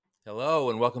Hello,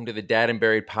 and welcome to the Dad and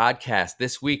Buried podcast.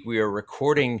 This week we are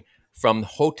recording from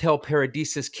Hotel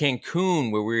Paradisus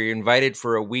Cancun, where we were invited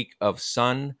for a week of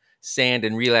sun, sand,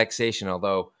 and relaxation,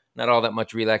 although not all that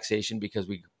much relaxation because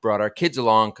we brought our kids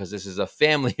along because this is a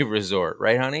family resort.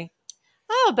 Right, honey?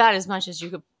 Oh, about as much as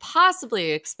you could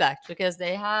possibly expect because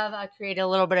they have created a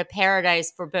little bit of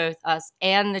paradise for both us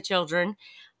and the children.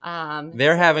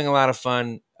 They're having a lot of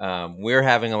fun. We're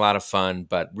having a lot of fun,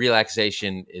 but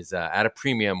relaxation is at a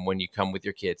premium when you come with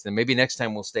your kids. And maybe next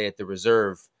time we'll stay at the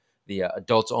reserve, the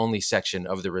adults only section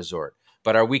of the resort.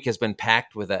 But our week has been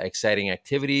packed with exciting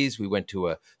activities. We went to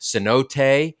a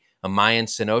cenote, a Mayan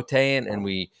cenote, and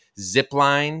we zip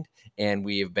lined. And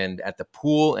we have been at the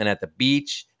pool and at the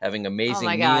beach having amazing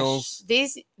meals.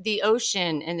 The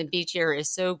ocean and the beach here is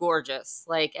so gorgeous.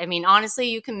 Like, I mean, honestly,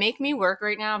 you can make me work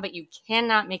right now, but you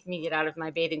cannot make me get out of my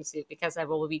bathing suit because I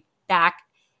will be back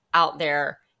out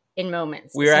there in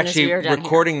moments. We're actually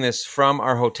recording this from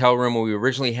our hotel room where we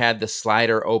originally had the sliding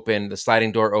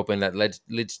door open that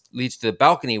leads to the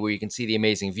balcony where you can see the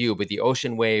amazing view, but the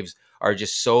ocean waves are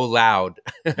just so loud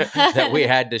that we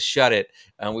had to shut it.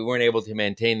 We weren't able to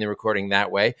maintain the recording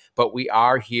that way, but we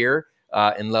are here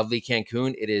in lovely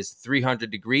Cancun. It is 300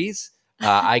 degrees.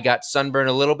 I got sunburned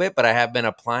a little bit, but I have been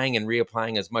applying and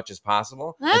reapplying as much as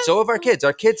possible. And so have our kids.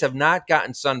 Our kids have not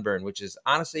gotten sunburned, which is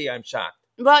honestly, I'm shocked.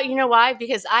 Well, you know why?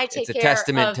 Because I take care of... It's a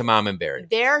testament to Mom and Buried.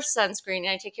 Their sunscreen, and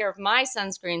I take care of my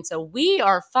sunscreen, so we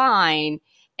are fine.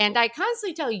 And I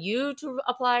constantly tell you to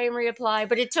apply and reapply,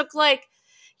 but it took like...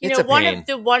 one of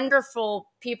the wonderful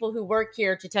people who work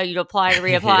here to tell you to apply and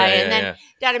reapply.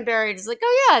 Dad and Buried is like,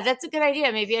 oh, yeah, that's a good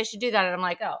idea. Maybe I should do that. And I'm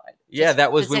like, oh.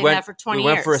 That was, we went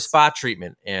for a spa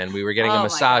treatment and we were getting a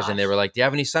massage and they were like, do you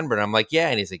have any sunburn? I'm like, yeah.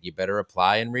 And he's like, you better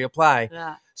apply and reapply.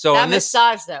 Yeah. So that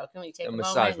massage, though, can we take a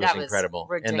massage moment? was incredible.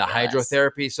 Ridiculous. And the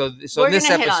hydrotherapy. So in this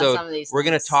episode, we're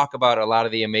going to talk about a lot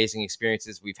of the amazing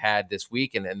experiences we've had this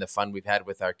week and the fun we've had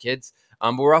with our kids.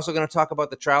 But we're also going to talk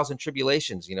about the trials and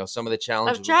tribulations, some of the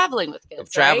challenges. Of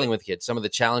traveling with kids. Some of the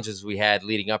challenges we had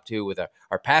leading up to with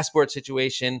our passport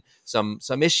situation, some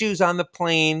issues on the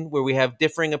plane where we have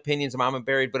differing opinions. Mom and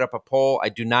Buried put up a poll. I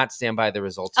do not stand by the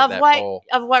results of that poll.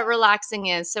 Of what relaxing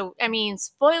is. So, I mean,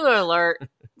 spoiler alert,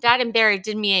 Dad and Buried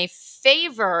did me a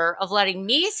favor of letting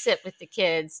me sit with the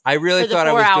kids. I really thought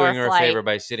I was doing her a favor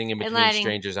by sitting in between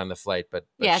strangers on the flight. But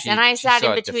yes, and I sat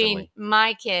in between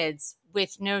my kids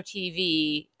with no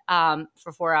TV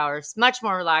for 4 hours. Much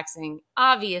more relaxing.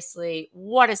 Obviously,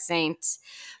 what a saint.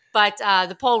 But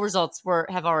the poll results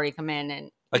have already come in,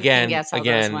 and again,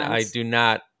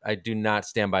 I do not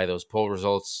stand by those poll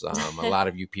results. A lot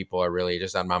of you people are really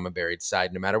just on Mom and Buried's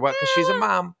side, no matter what, because she's a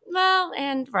mom. Well,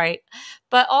 and right,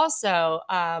 but also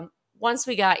once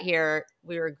we got here,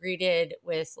 we were greeted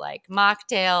with like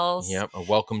mocktails. Yep, a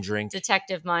welcome drink.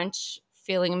 Detective Munch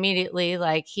feeling immediately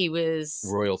like he was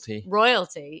royalty.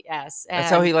 Royalty, yes. That's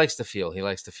how he likes to feel. He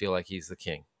likes to feel like he's the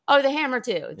king. Oh, the hammer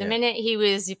too. The minute he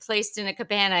was placed in a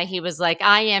cabana, he was like,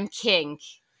 I am king.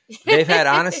 They've had,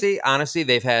 honestly,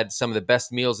 they've had some of the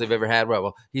best meals they've ever had.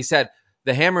 Well, he said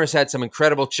the hammer has had some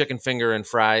incredible chicken fingers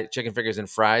and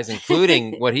fries,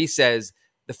 including what he says.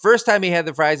 The first time he had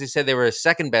the fries, he said they were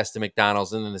second best to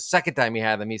McDonald's. And then the second time he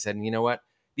had them, he said, you know what?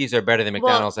 These are better than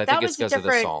McDonald's. I think it's because of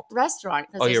the salt. Restaurant.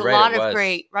 Because there's a lot of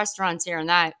great restaurants here, and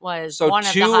that was one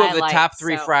of the highlights. So 2 of the top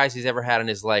 3 fries he's ever had in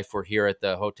his life were here at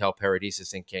the Hotel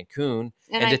Paradisus in Cancun.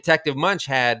 And Detective Munch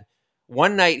had,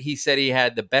 one night he said he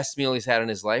had the best meal he's had in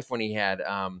his life when he had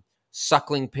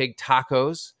suckling pig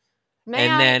tacos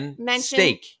and then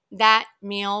steak. That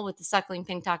meal with the suckling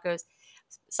pig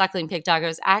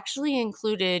tacos actually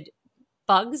included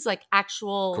bugs, like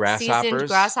actual seasoned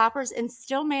grasshoppers, and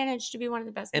still managed to be one of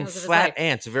the best meals of his life. And flat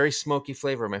ants, a very smoky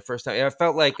flavor. My first time, I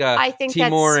felt like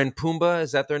Timur and Pumbaa,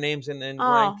 is that their names in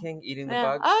Lion King, eating the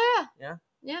bugs? Oh yeah.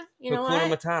 Yeah, you know Hakuna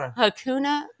what? Matata.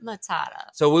 Hakuna Matata.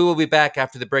 So we will be back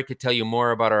after the break to tell you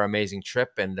more about our amazing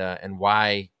trip and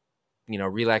why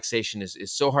relaxation is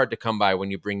so hard to come by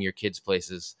when you bring your kids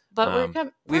places.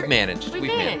 But we've managed. We've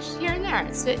managed here and there.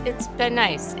 It's been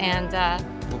nice, and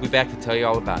we'll be back to tell you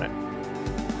all about it.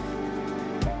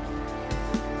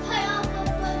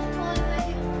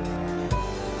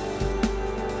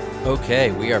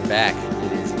 Okay, we are back.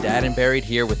 It is Dad and Buried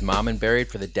here with Mom and Buried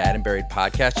for the Dad and Buried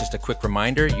podcast. Just a quick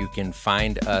reminder, you can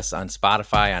find us on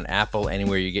Spotify, on Apple,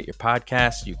 anywhere you get your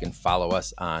podcasts. You can follow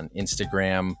us on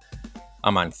Instagram.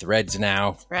 I'm on Threads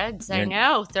now. I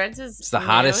know. Threads is the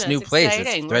hottest new place.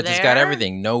 Threads has got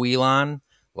everything. No Elon.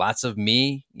 lots of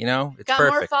me, it's got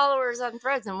perfect. More followers on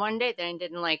Threads in one day than I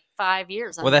did in like 5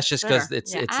 years. Well, that's just because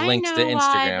it's linked to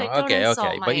Instagram.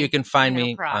 Okay. But you can find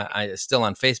me still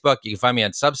on Facebook. You can find me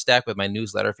on Substack with my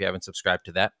newsletter. If you haven't subscribed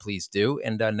to that, please do.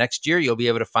 And next year, you'll be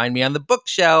able to find me on the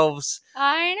bookshelves.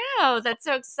 I know. That's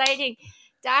so exciting.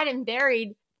 Died and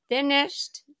Buried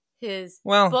finished his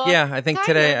book. I think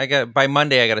today by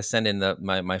Monday I got to send in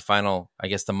my final, I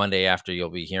guess the Monday after you'll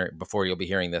be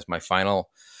hearing this, my final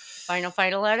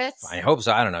edits. I hope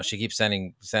so. I don't know. She keeps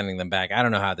sending them back. I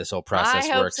don't know how this whole process works.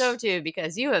 I hope so too,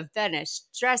 because you have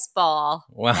finished Stress Ball,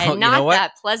 and not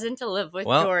that pleasant to live with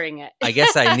during it. I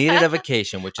guess I needed a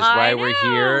vacation, which is why we're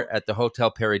here at the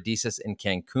Hotel Paradisus in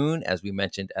Cancun, as we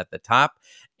mentioned at the top.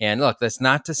 And look, that's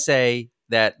not to say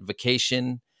that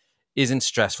vacation isn't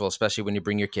stressful, especially when you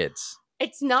bring your kids.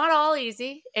 It's not all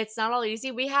easy.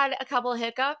 We had a couple of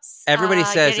hiccups. Everybody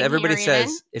says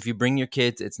if you bring your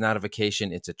kids, it's not a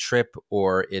vacation, it's a trip,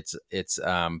 or it's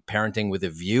parenting with a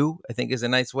view, I think is a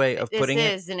nice way of putting it.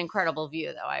 This is an incredible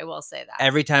view, though. I will say that.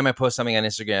 Every time I post something on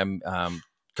Instagram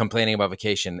complaining about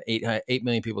vacation, 8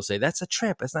 million people say, that's a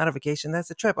trip. That's not a vacation.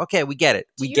 That's a trip. Okay, we get it.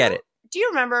 Get it. Do you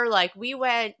remember, we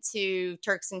went to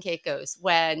Turks and Caicos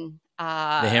when the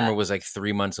Hammer was like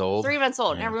 3 months old. 3 months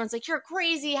old. Yeah. And everyone's like, you're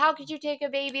crazy. How could you take a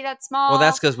baby that small? Well,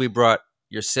 that's because we brought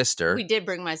your sister. We did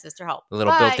bring my sister help. The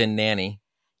little built-in nanny.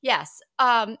 Yes.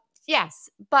 Yes.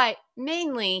 But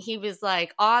mainly he was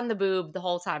like on the boob the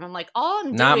whole time. I'm like, all I'm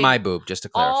doing. Not my boob, just to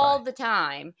clarify. All the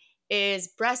time is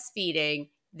breastfeeding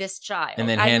this child. And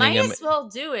then handing him. I might as well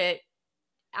do it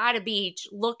at a beach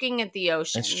looking at the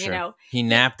ocean. That's true. He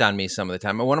napped on me some of the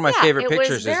time. One of my favorite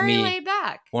pictures is me. Laid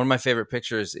back. One of my favorite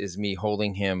pictures is me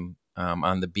holding him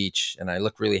on the beach, and I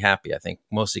look really happy. I think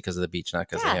mostly because of the beach, not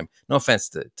because of him. No offense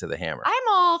to the Hammer. I'm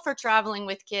all for traveling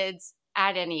with kids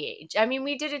at any age. I mean,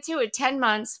 we did it too at 10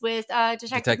 months with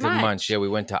Detective Munch. Yeah, we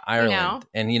went to Ireland,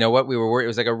 and you know what? We were worried. It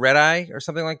was like a red eye or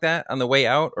something like that on the way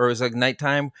out, or it was like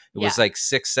nighttime. It was like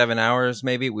 6-7 hours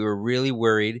maybe. We were really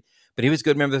worried. But he was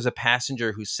good. Remember, there was a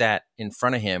passenger who sat in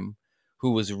front of him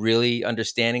who was really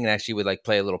understanding and actually would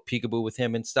play a little peekaboo with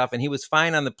him and stuff. And he was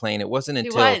fine on the plane. It wasn't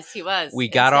until we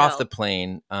got off the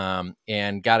plane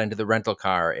and got into the rental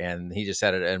car, and he just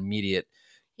had an immediate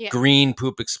green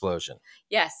poop explosion.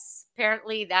 Yes.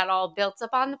 Apparently that all built up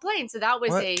on the plane. So that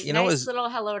was nice little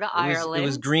hello to Ireland. It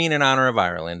was green in honor of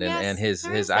Ireland and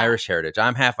his Irish heritage.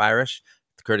 I'm half Irish,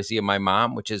 courtesy of my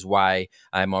mom, which is why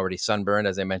I'm already sunburned,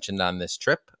 as I mentioned on this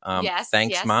trip.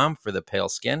 Thanks, Mom, for the pale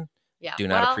skin. Yeah, do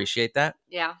not appreciate that.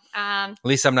 Yeah. At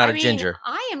least I'm not a ginger.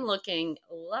 I am looking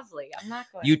lovely. I'm not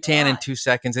going. You tan in 2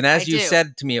 seconds, and as you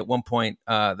said to me at one point,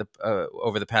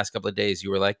 over the past couple of days,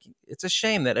 you were like, "It's a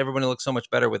shame that everybody looks so much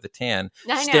better with a tan."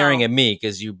 Staring at me,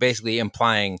 because you basically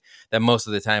implying that most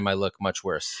of the time I look much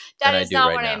worse. That is not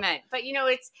right what now. I meant, but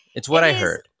it's what I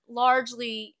heard.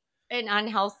 Largely an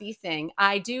unhealthy thing.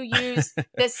 I do use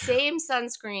the same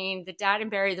sunscreen that Dad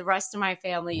and Barry, the rest of my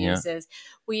family uses.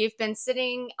 We've been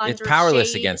sitting under it's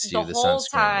powerless shade against you, the whole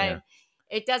sunscreen, time.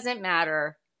 Yeah. It doesn't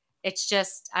matter. It's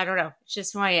just, I don't know. It's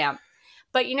just who I am.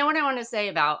 But you know what I want to say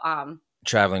about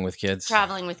traveling with kids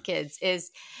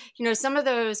is, some of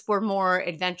those were more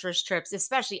adventurous trips,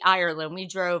 especially Ireland. We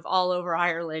drove all over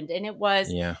Ireland, and it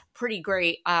was pretty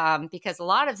great because a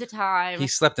lot of the time he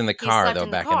slept in the car in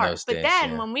those days. But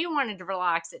then when we wanted to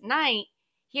relax at night,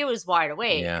 he was wide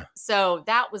awake. Yeah. So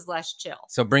that was less chill.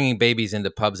 So bringing babies into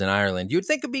pubs in Ireland, you'd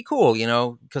think it'd be cool,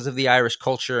 because of the Irish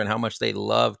culture and how much they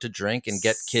love to drink and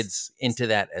get kids into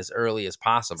that as early as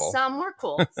possible. Some were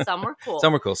cool.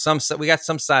 We got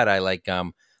some side eye,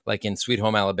 like in Sweet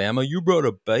Home Alabama. You brought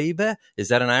a baby. Is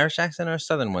that an Irish accent or a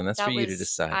Southern one? That's for you to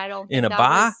decide. I don't think in a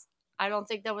bar. I don't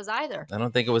think that was either. I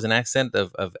don't think it was an accent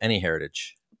of any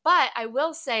heritage. But I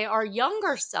will say our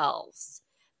younger selves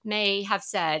may have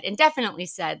said, and definitely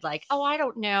said, oh, I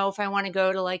don't know if I want to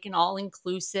go to an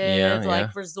all-inclusive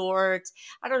resort.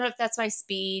 I don't know if that's my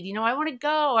speed. I want to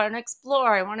go. I want to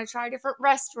explore. I want to try different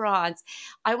restaurants.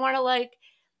 I want to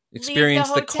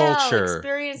experience the culture.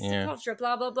 Experience the culture,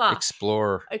 blah, blah, blah.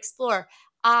 Explore.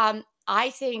 I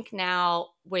think now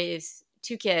with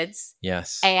 2 kids.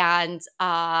 Yes. And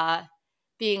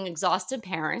being exhausted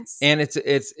parents. And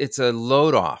it's a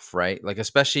load off, right?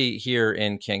 Especially here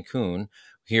in Cancun,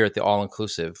 here at the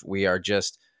All-Inclusive, you're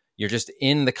just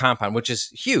in the compound, which is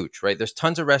huge, right? There's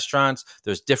tons of restaurants,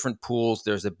 there's different pools,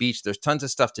 there's a beach, there's tons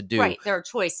of stuff to do. Right, there are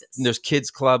choices. And there's kids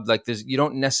club, you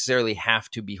don't necessarily have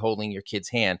to be holding your kid's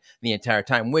hand the entire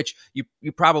time, which you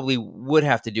probably would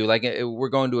have to do. We're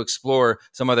going to explore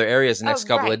some other areas the next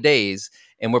couple of days,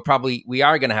 and we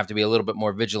are going to have to be a little bit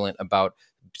more vigilant about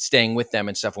staying with them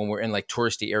and stuff when we're in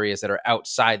touristy areas that are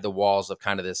outside the walls of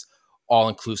kind of this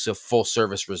all-inclusive,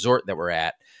 full-service resort that we're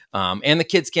at. And the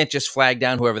kids can't just flag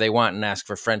down whoever they want and ask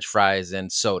for French fries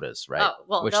and sodas, right? Oh,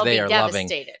 well, which they'll they be are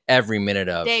devastated. loving every minute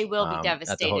of. They will be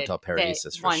devastated at the Hotel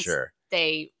Paradisus for sure.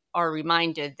 They are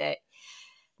reminded that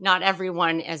not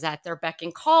everyone is at their beck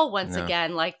and call once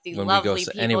again, like the lovely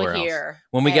people here.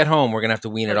 When we get home, we're gonna have to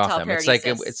wean it off them.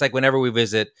 It's like whenever we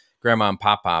visit Grandma and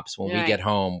Pop-Pops, when we get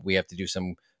home, we have to do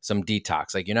some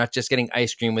detox. Like, you're not just getting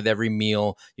ice cream with every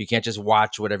meal. You can't just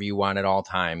watch whatever you want at all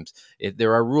times.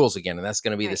 There are rules again, and that's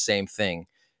going to be the same thing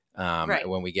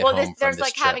when we get home. There's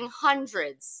like trip. Having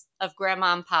hundreds of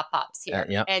Grandma and Pop-Pops here,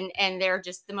 and they're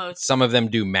just the most. Some of them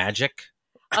do magic.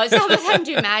 Some of them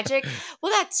do magic. Well,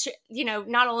 that's,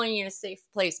 not only in a safe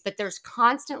place, but there's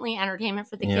constantly entertainment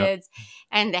for the kids.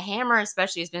 And the Hammer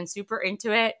especially has been super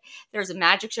into it. There's a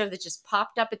magic show that just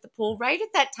popped up at the pool right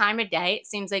at that time of day. It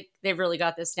seems like they've really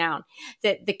got this down.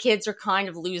 That the kids are kind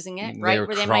of losing it, right?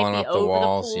 Where they might be over the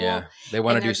walls. Yeah, they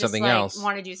want to do something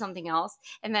else.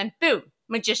 And then boom,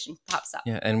 magician pops up.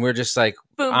 Yeah, and we're just like,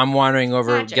 boom, I'm wandering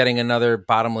over getting another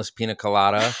bottomless pina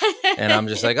colada. And I'm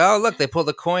just like, oh, look, they pulled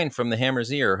a coin from the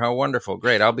Hammer's ear. How wonderful.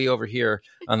 Great. I'll be over here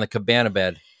on the cabana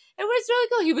bed. It was really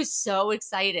cool. He was so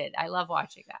excited. I love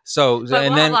watching that. But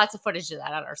we'll have lots of footage of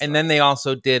that on our story. And then they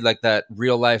also did like that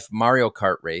real life Mario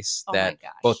Kart race that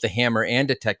both the Hammer and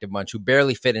Detective Munch, who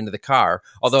barely fit into the car,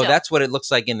 although that's what it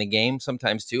looks like in the game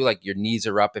sometimes too. Like, your knees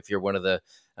are up if you're one of the,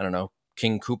 I don't know,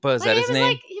 King Koopa. Is that his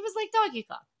name? He was like Donkey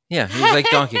Kong. Yeah, he was like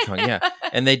Donkey Kong, yeah.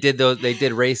 And they did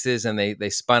races, and they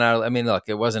spun out. I mean, look,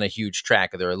 it wasn't a huge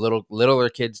track. There were littler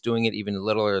kids doing it, even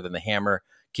littler than the Hammer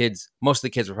kids. Most of the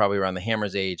kids were probably around the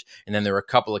Hammer's age, and then there were a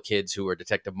couple of kids who were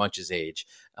Detective Munch's age.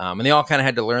 And they all kind of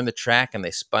had to learn the track, and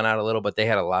they spun out a little, but they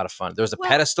had a lot of fun. There was a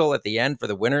pedestal at the end for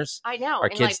the winners. I know. Our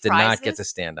kids did not get to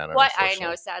stand on it. What I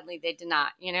know, sadly, they did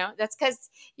not. That's because,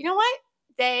 you know what?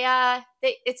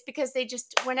 It's because they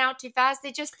just went out too fast.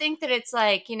 They just think that it's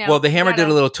like, Well, the Hammer did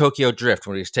a little Tokyo drift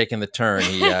when he was taking the turn.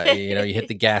 He, you hit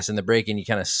the gas and the brake, and you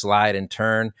kind of slide and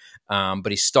turn. But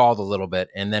he stalled a little bit,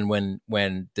 and then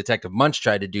when Detective Munch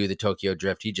tried to do the Tokyo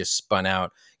drift, he just spun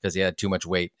out because he had too much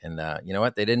weight. And you know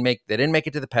what? They didn't make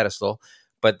it to the pedestal,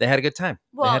 but they had a good time.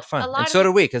 They had fun, and so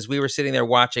did we, because we were sitting there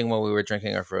watching while we were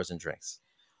drinking our frozen drinks.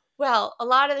 Well, a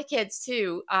lot of the kids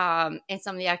too, and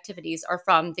some of the activities are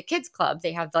from the kids club.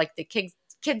 They have like the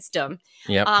kidsdom,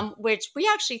 which we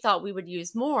actually thought we would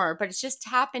use more, but it's just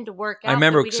happened to work out. I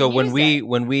remember. So when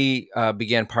we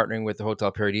began partnering with the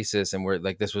Hotel Paradisus, and we're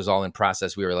like, this was all in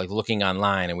process. We were like looking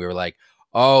online, and we were like,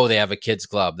 oh, they have a kids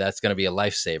club. That's going to be a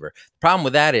lifesaver. The problem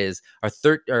with that is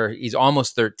he's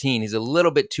almost 13. He's a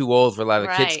little bit too old for a lot of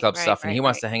the kids club stuff, and he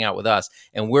wants to hang out with us.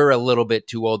 And we're a little bit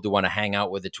too old to want to hang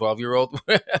out with a 12-year-old,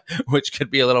 which could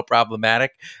be a little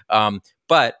problematic.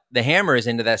 But the Hammer is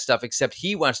into that stuff, except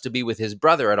he wants to be with his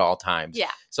brother at all times.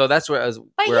 Yeah. So that's where our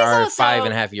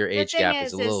 5.5-year age gap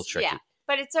is a little tricky. Yeah.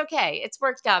 But it's okay. It's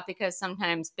worked out because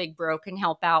sometimes big bro can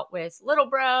help out with little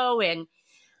bro, and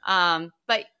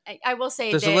but I will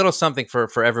say there's a little something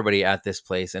for everybody at this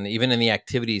place. And even in the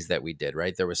activities that we did,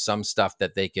 right, there was some stuff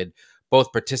that they could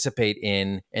both participate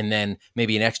in, and then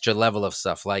maybe an extra level of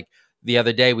stuff. Like the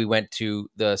other day we went to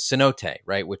the cenote,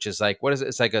 right, which is like, what is it?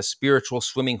 It's like a spiritual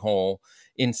swimming hole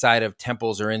inside of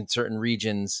temples or in certain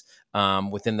regions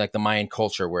within like the Mayan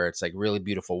culture, where it's like really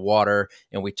beautiful water.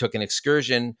 And we took an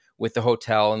excursion with the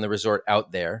hotel and the resort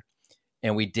out there,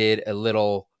 and we did a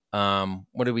little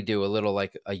what did we do? A little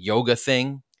like a yoga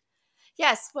thing.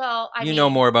 Yes. Well, I mean, know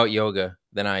more about yoga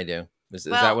than I do. Is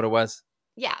that what it was?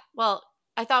 Yeah. Well,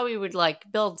 I thought we would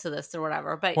like build to this or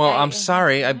whatever, but I'm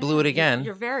sorry, I blew it again.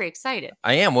 You're very excited.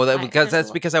 I am. Well,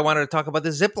 because I wanted to talk about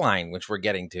the zip line, which we're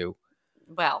getting to.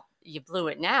 Well, you blew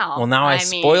it now. Well, now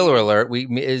spoiler alert.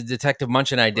 Detective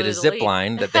Munch and I did a zip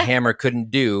line that the Hammer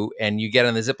couldn't do, and you get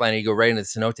on the zip line and you go right into the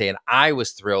cenote, and I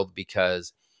was thrilled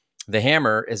because the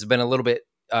Hammer has been a little bit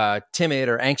timid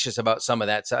or anxious about some of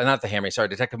that. So, not the Hammer, sorry.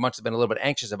 Detective Munch has been a little bit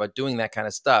anxious about doing that kind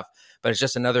of stuff, but it's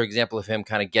just another example of him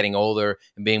kind of getting older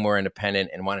and being more independent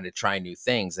and wanting to try new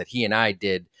things. That he and I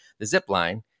did the zip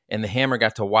line, and the Hammer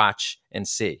got to watch and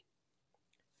see.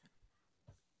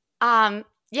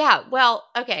 Yeah. Well,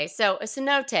 okay. So a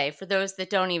cenote, for those that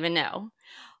don't even know,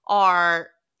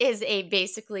 is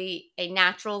basically a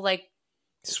natural like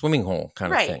swimming hole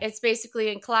kind of thing. Right. It's basically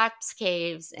in collapsed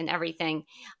caves and everything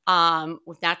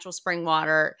with natural spring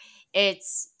water.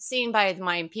 It's seen by the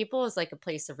Mayan people as like a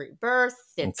place of rebirth.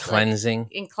 It's cleansing.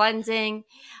 Cleansing.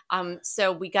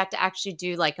 So we got to actually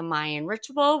do like a Mayan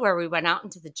ritual where we went out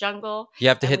into the jungle. You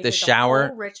have to hit the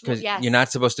shower because you're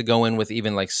not supposed to go in with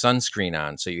even like sunscreen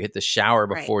on. So you hit the shower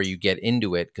before you get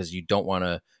into it because you don't want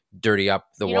to dirty up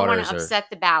the waters. You don't want to upset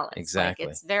the balance. Exactly.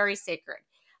 Like, it's very sacred.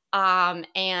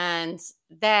 And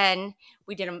then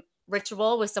we did a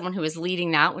ritual with someone who was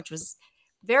leading that, which was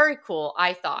very cool,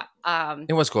 I thought.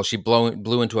 It was cool. She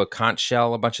blew into a conch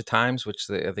shell a bunch of times, which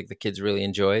I think the kids really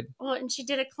enjoyed. Well, and she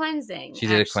did a cleansing.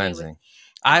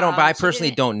 I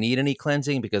personally don't need any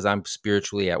cleansing because I'm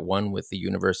spiritually at one with the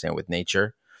universe and with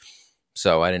nature.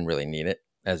 So I didn't really need it.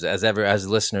 As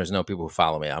listeners know, people who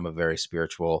follow me, I'm a very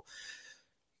spiritual,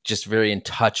 just very in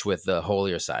touch with the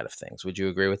holier side of things. Would you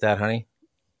agree with that, honey?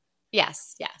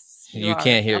 Yes. You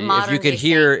can't hear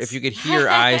if you could hear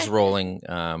eyes rolling.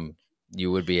 You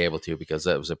would be able to, because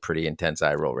that was a pretty intense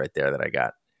eye roll right there that I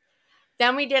got.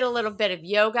 Then we did a little bit of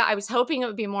yoga. I was hoping it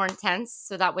would be more intense,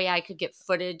 so that way I could get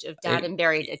footage of Dad and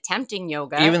Barry attempting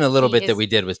yoga. Even the little bit that we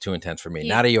did was too intense for me.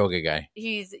 Not a yoga guy.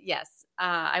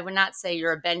 I would not say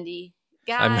you're a bendy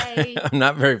guy. I'm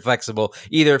not very flexible,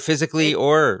 either physically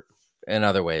or in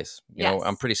other ways. You know,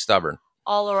 I'm pretty stubborn.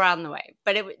 All around the way.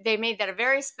 But they made that a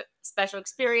very special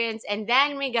experience. And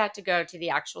then we got to go to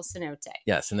the actual cenote.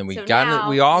 Yes. And then we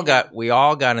all got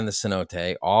in the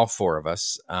cenote, all four of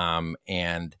us.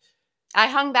 And I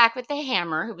hung back with the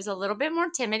hammer, who was a little bit more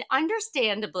timid,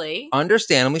 understandably.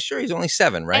 Sure. He's only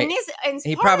 7, right? And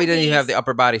he probably didn't even have the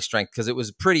upper body strength because it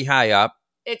was pretty high up.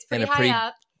 It's pretty high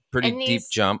up. Pretty deep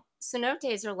jump.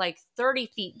 Cenotes are like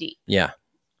 30 feet deep. Yeah.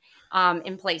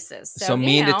 In places. So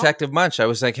me and Detective Munch, I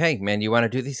was like, hey, man, you want to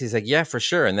do this? He's like, yeah, for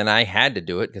sure. And then I had to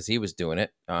do it because he was doing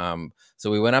it. So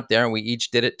we went up there and we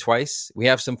each did it twice. We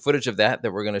have some footage of that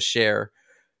we're going to share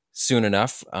soon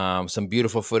enough. Some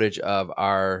beautiful footage of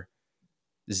our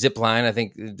zip line. I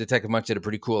think Detective Munch did a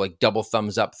pretty cool, like, double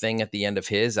thumbs up thing at the end of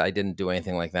his. I didn't do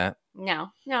anything like that.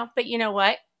 No. But you know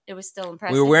what? It was still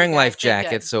impressive. We were wearing life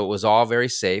jackets, so it was all very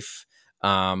safe.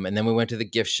 And then we went to the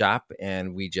gift shop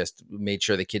and we just made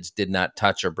sure the kids did not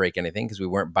touch or break anything because we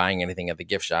weren't buying anything at the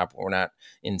gift shop. We're not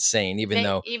insane, even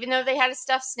though they had a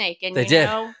stuffed snake, and they did.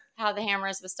 Know how the hammer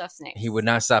is with stuffed snakes. He would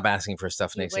not stop asking for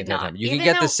stuffed snakes the entire time. You can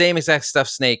get the same exact stuffed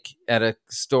snake at a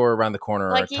store around the corner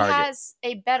or a Target. He has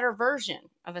a better version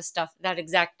of that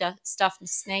exact stuffed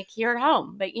snake here at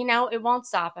home, but it won't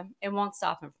stop him. It won't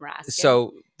stop him from asking.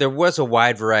 So there was a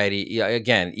wide variety.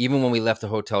 Again, even when we left the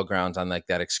hotel grounds on like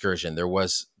that excursion, there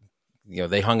was,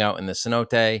 they hung out in the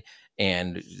cenote,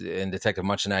 and Detective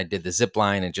Munch and I did the zip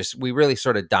line, and we really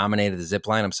sort of dominated the zip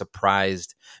line. I'm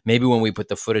surprised. Maybe when we put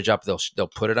the footage up, they'll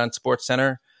put it on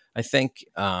SportsCenter, I think,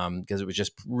 because it was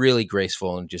just really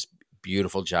graceful and just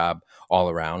beautiful job all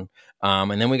around.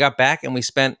 And then we got back and we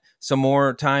spent some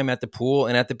more time at the pool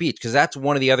and at the beach, because that's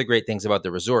one of the other great things about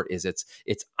the resort is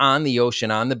it's on the ocean,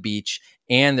 on the beach,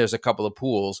 and there's a couple of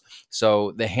pools.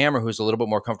 So the hammer, who's a little bit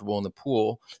more comfortable in the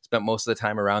pool, spent most of the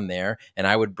time around there, and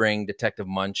I would bring Detective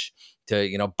Munch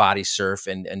to body surf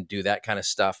and do that kind of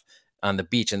stuff on the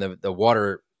beach. And the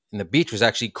water in the beach was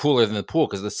actually cooler than the pool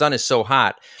because the sun is so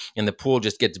hot and the pool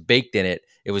just gets baked in it.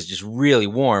 It was just really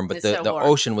warm, but the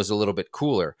ocean was a little bit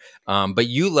cooler. But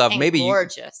you love, maybe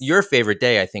your favorite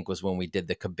day, I think, was when we did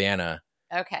the cabana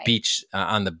beach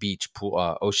on the beach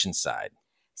pool, ocean side.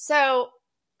 So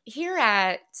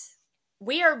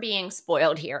we are being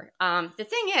spoiled here. The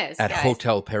thing is, at guys,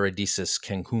 Hotel Paradisus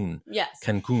Cancun. Yes.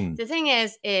 Cancun. The thing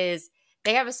is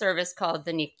they have a service called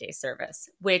the Nick Day service,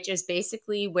 which is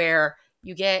basically where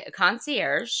you get a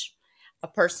concierge, a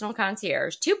personal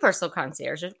concierge, 2 personal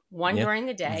concierges, one during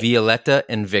the day. Violetta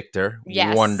and Victor.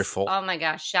 Yes. Wonderful. Oh my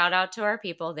gosh. Shout out to our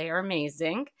people. They are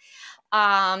amazing.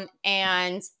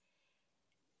 And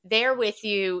they're with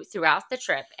you throughout the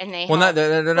trip, and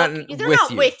they're not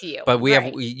with you. But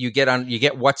you get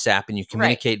WhatsApp, and you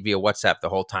communicate via WhatsApp the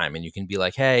whole time, and you can be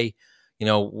like, hey,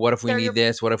 what if we need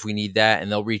this? What if we need that?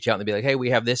 And they'll reach out and be like, hey,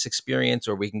 we have this experience,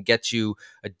 or we can get you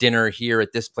a dinner here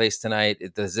at this place tonight.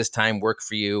 Does this time work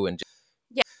for you? And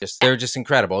they're just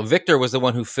incredible. Victor was the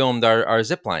one who filmed our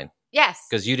zip line. Yes.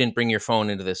 Because you didn't bring your phone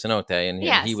into the cenote, and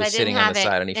he was sitting on the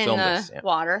side and he filmed us. Yeah.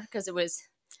 Water, because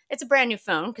it's a brand new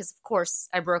phone, because of course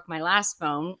I broke my last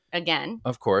phone again.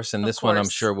 Of course. And this one I'm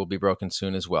sure will be broken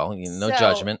soon as well. No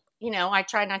judgment. I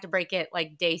tried not to break it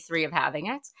like day 3 of having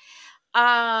it.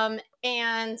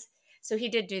 And so he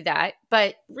did do that,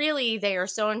 but really they are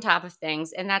so on top of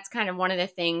things. And that's kind of one of the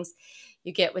things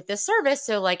you get with this service.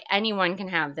 So like anyone can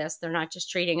have this. They're not just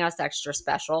treating us extra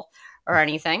special or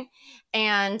anything.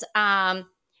 And,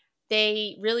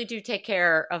 they really do take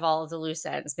care of all of the loose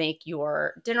ends, make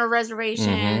your dinner reservations.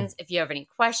 Mm-hmm. If you have any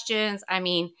questions,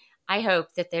 I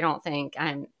hope that they don't think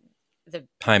I'm the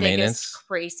biggest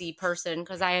crazy person,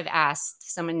 because I have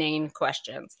asked some inane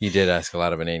questions. You did ask a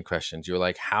lot of inane questions. You were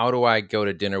like, how do I go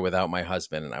to dinner without my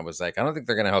husband? And I was like, I don't think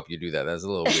they're going to help you do that. That's a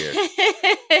little weird.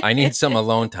 I need some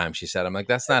alone time, she said. I'm like,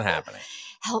 that's not happening.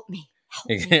 Help me.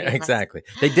 Exactly.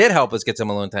 They did help us get some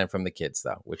alone time from the kids,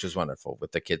 though, which was wonderful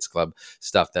with the kids club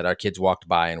stuff that our kids walked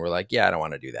by and were like, yeah, I don't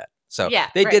want to do that. So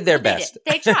they did their best.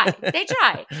 They tried.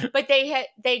 But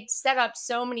they set up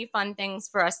so many fun things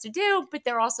for us to do. But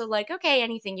they're also like, okay,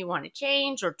 anything you want to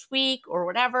change or tweak or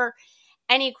whatever.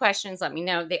 Any questions, let me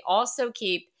know. They also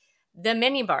keep the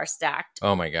mini bar stocked.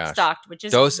 Oh my gosh. Stocked, which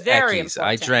is Dos very Equis.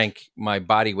 important. I drank my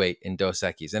body weight in Dos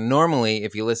Equis. And normally,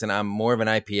 if you listen, I'm more of an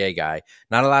IPA guy.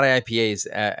 Not a lot of IPAs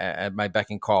at my beck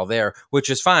and call there, which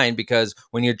is fine because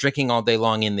when you're drinking all day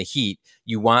long in the heat,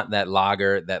 you want that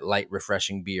lager, that light,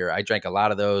 refreshing beer. I drank a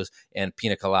lot of those and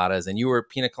pina coladas. And you were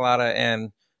pina colada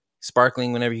and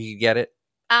sparkling whenever you could get it?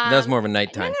 That was more of a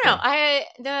nighttime No.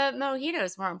 The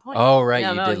mojitos were on point. Oh, right.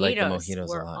 You did like the mojitos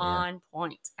were a lot. On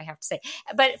point, I have to say.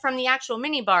 But from the actual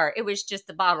mini bar, it was just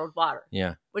the bottled water.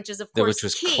 Yeah. Which is, of course, which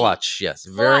was key. Clutch. Yes.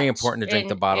 Very important to drink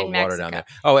the bottled water down there.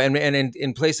 Oh, and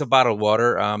in place of bottled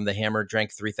water, the Hammer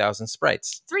drank 3,000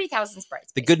 Sprites. 3,000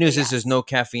 Sprites. The good news is there's no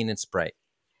caffeine in Sprite.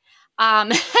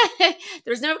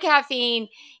 There's no caffeine.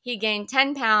 He gained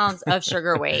 10 pounds of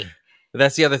sugar weight. But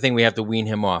that's the other thing we have to wean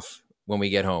him off when we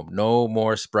get home. No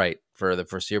more Sprite for the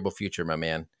foreseeable future, my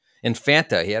man. And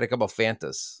Fanta. He had a couple of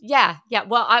Fantas. Yeah.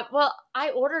 Well, I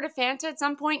ordered a Fanta at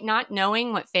some point, not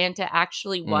knowing what Fanta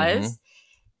actually was.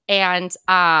 And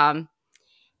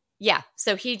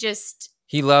so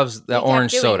he loves the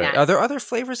orange soda. That. Are there other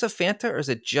flavors of Fanta, or is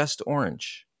it just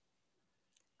orange?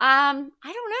 I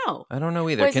don't know. I don't know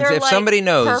either. If somebody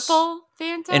knows, purple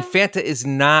Fanta? And Fanta is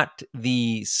not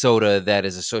the soda that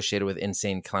is associated with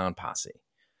Insane Clown Posse.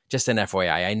 Just an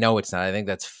FYI. I know it's not. I think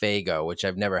that's Faygo, which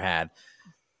I've never had.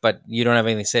 But you don't have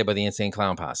anything to say about the Insane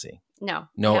Clown Posse. No,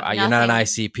 you're not an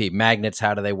ICP. Magnets,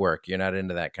 how do they work? You're not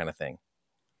into that kind of thing.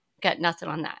 Got nothing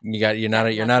on that. You're not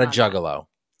a juggalo.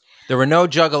 There were no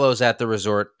juggalos at the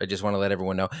resort. I just want to let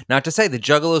everyone know. Not to say the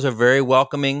juggalos are a very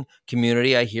welcoming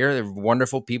community. I hear they're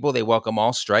wonderful people. They welcome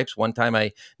all stripes. One time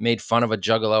I made fun of a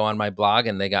juggalo on my blog,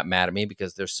 and they got mad at me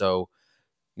because they're so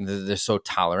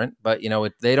tolerant. But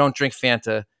they don't drink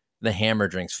Fanta. The Hammer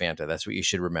drinks Fanta. That's what you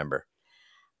should remember.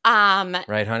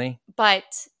 Right, honey?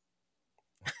 But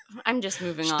I'm just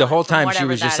moving on. The whole time she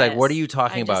was just like, "What are you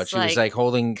talking about?" She was like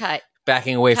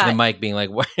backing away from the mic, being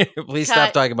like, "Please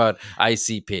stop talking about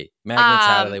ICP. Magnets,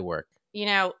 how do they work?"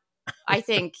 I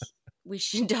think we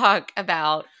should talk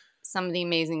about some of the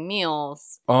amazing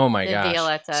meals. Oh my gosh!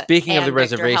 Violetta Speaking of the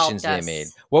reservations they made,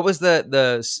 what was the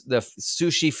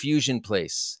sushi fusion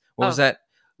place? What was that?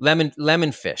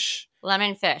 Lemon Fish.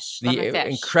 The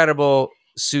incredible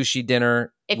sushi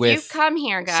dinner. If you come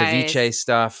here, guys, ceviche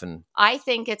stuff, and I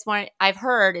think I've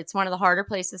heard it's one of the harder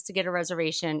places to get a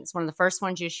reservation. It's one of the first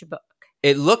ones you should book.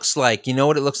 It looks like,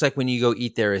 what it looks like when you go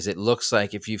eat there is it looks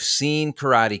like if you've seen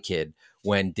Karate Kid,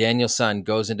 when Daniel's son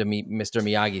goes into Mr.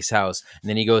 Miyagi's house, and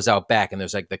then he goes out back, and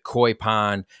there's like the koi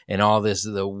pond and all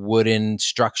the wooden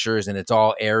structures, and it's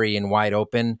all airy and wide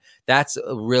open. That's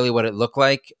really what it looked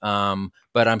like.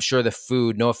 But I'm sure the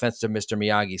food, no offense to Mr.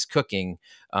 Miyagi's cooking,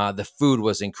 the food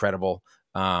was incredible.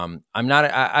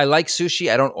 I like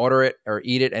sushi. I don't order it or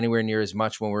eat it anywhere near as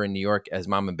much when we're in New York as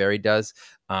Mama Berry does.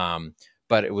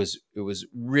 But it was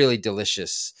really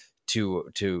delicious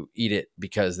to eat it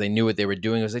because they knew what they were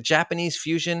doing. It was a Japanese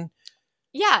fusion.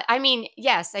 Yeah, I mean,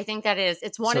 yes, I think that is.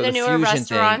 It's one of the newer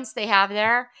restaurants they have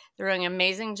there. They're doing an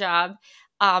amazing job.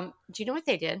 Do you know what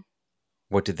they did?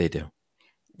 What did they do?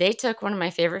 They took one of my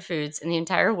favorite foods in the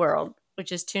entire world,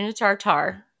 which is tuna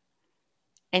tartare,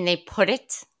 and they put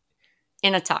it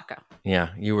in a taco. Yeah,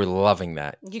 you were loving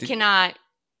that. You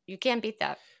can't beat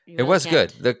that. It was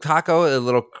good. The taco, a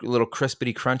little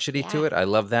crispity crunchity to it. I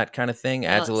love that kind of thing.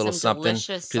 Adds a little something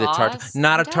to the tartar.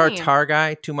 Not a tartar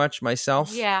guy too much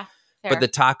myself. Yeah. Fair. But the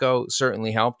taco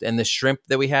certainly helped. And the shrimp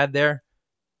that we had there,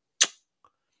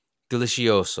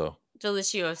 delicioso.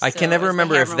 I can never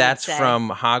remember if that's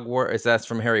from Hogwarts, if that's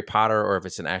from Harry Potter, or if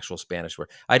it's an actual Spanish word.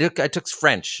 I took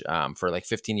French for like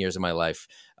 15 years of my life.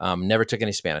 Never took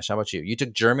any Spanish. How about you? You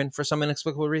took German for some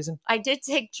inexplicable reason? I did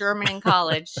take German in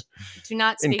college. Do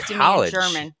not speak to me in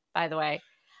German, by the way.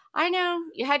 I know.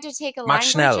 You had to take a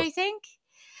language, I think.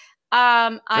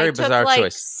 I took like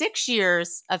choice. 6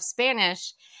 years of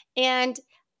Spanish and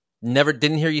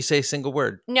didn't hear you say a single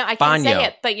word. No, I can't say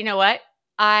it. But you know what?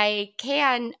 I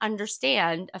can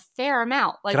understand a fair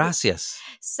amount. Like gracias.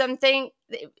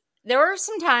 There were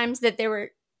some times that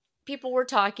people were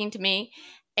talking to me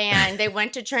and they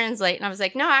went to translate and I was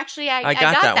like, no, actually I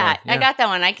got that. Yeah. I got that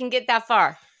one. I can get that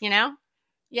far,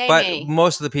 Yay, but me.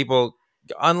 Most of the people,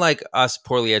 unlike us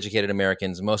poorly educated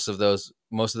Americans, most of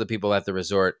the people at the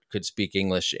resort could speak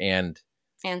English and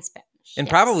And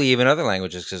probably even other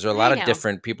languages, because there are a lot of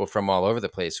different people from all over the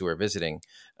place who are visiting.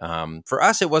 For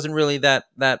us, it wasn't really that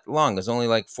long. It was only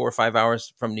like 4 or 5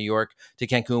 hours from New York to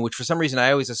Cancun, which for some reason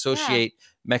I always associate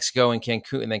Mexico and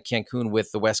Cancun, and then Cancun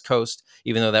with the West Coast,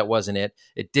 even though that wasn't it.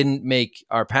 It didn't make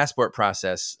our passport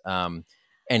process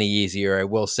any easier. I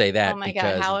will say that. Oh my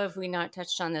God, how have we not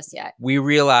touched on this yet? We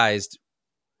realized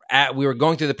we were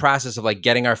going through the process of like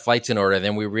getting our flights in order.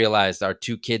 Then we realized our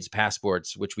 2 kids'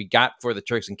 passports, which we got for the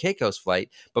Turks and Caicos flight,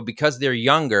 but because they're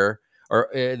younger, or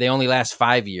they only last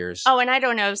 5 years. Oh, and I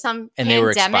don't know, and they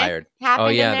were expired. Oh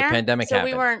yeah, the pandemic happened.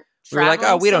 So we weren't. We were like,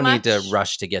 oh, we don't need to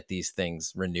rush to get these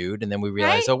things renewed. And then we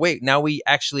realized, oh, wait, now we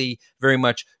actually very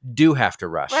much do have to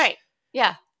rush. Right.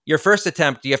 Yeah. Your first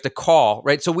attempt, you have to call,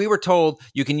 right? So we were told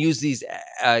you can use these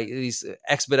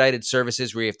expedited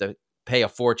services where you have to pay a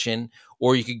fortune,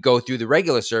 or you could go through the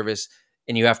regular service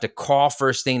and you have to call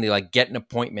first thing to like get an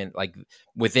appointment like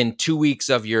within 2 weeks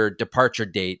of your departure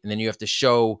date. And then you have to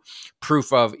show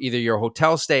proof of either your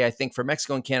hotel stay. I think for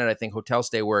Mexico and Canada, I think hotel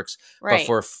stay works. Right.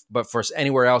 But for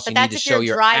anywhere else, you need to show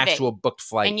your actual booked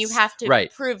flights. And you have to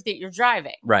prove that you're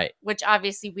driving. Right. Which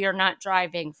obviously we are not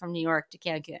driving from New York to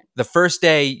Cancun. The first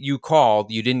day you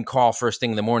called, you didn't call first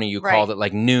thing in the morning. You called at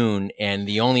like noon. And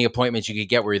the only appointments you could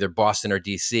get were either Boston or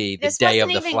DC the day of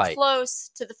the flight. This wasn't even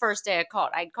close to the first day I called.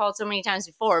 I'd called so many times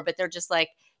before, but they're just like,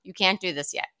 you can't do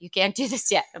this yet. You can't do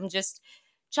this yet. I'm just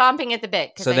chomping at the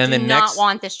bit because I do not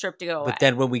want this trip to go away. But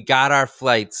then when we got our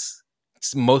flights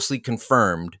mostly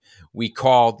confirmed, you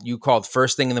called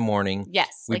first thing in the morning.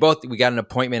 Yes. We got an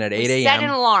appointment at 8 a.m. Set an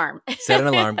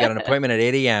alarm. Got an appointment at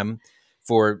 8 a.m.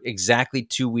 for exactly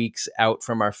 2 weeks out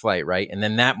from our flight, right? And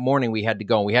then that morning we had to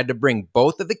go, and we had to bring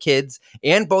both of the kids,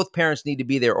 and both parents need to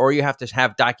be there, or you have to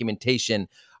have documentation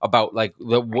about like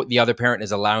the other parent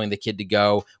is allowing the kid to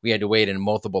go. We had to wait in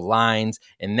multiple lines.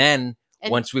 And then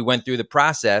once we went through the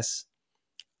process,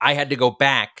 I had to go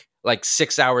back like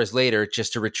 6 hours later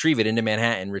just to retrieve it into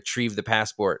Manhattan, retrieve the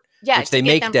passport, which they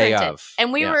make day printed. Of.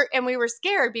 And we were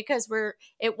scared because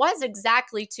it was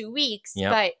exactly 2 weeks,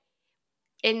 but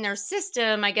in their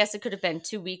system, I guess it could have been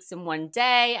 2 weeks in one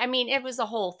day. I mean, it was a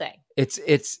whole thing. It's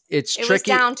tricky. Was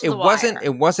down to the wire.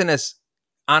 It wasn't as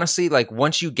honestly, like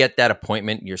once you get that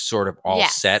appointment, you're sort of all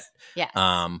set. Yes.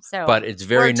 But it's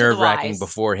very nerve-wracking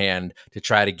beforehand to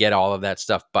try to get all of that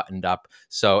stuff buttoned up.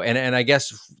 So, and I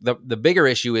guess the bigger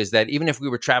issue is that even if we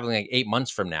were traveling like 8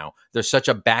 months from now, there's such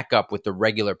a backup with the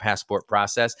regular passport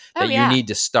process that you need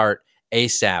to start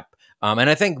ASAP. And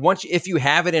I think if you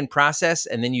have it in process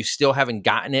and then you still haven't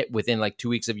gotten it within like 2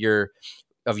 weeks of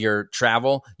your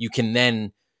travel, you can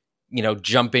then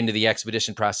jump into the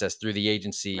expedition process through the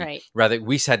agency. Right. Rather,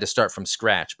 we had to start from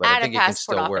scratch, but I think it can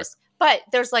still work. But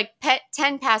there's like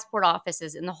 10 passport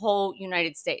offices in the whole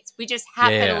United States. We just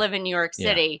happen to live in New York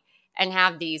City and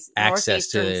have these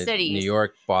access northeastern to cities. New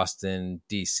York, Boston,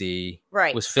 DC.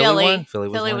 Right. Was Philly one?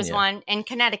 Philly was one, and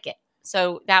Connecticut.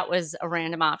 So that was a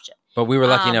random option. But we were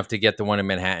lucky enough to get the one in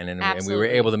Manhattan, and we were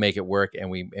able to make it work, and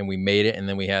we made it. And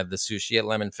then we had the sushi at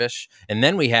Lemon Fish, and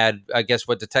then we had, I guess,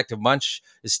 what Detective Munch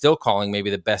is still calling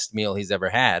maybe the best meal he's ever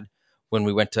had when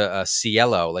we went to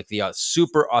Cielo, like the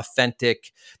super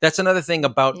authentic. That's another thing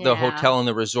about the hotel and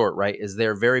the resort, right? Is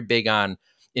they're very big on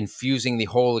infusing the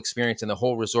whole experience and the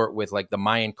whole resort with like the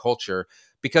Mayan culture.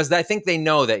 Because I think they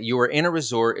know that you are in a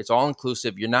resort, it's all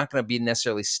inclusive. You're not going to be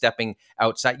necessarily stepping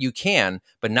outside. You can,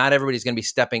 but not everybody's going to be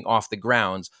stepping off the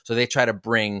grounds. So they try to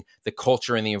bring the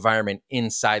culture and the environment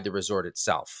inside the resort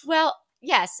itself. Well,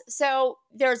 yes. So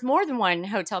there's more than one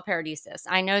Hotel Paradisus.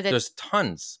 I know that there's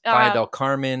tons. Playa del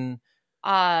Carmen.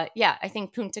 I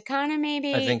think Punta Cana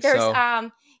maybe. I think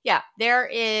so. There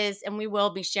is, and we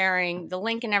will be sharing the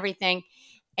link and everything.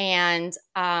 And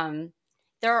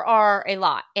there are a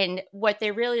lot. And what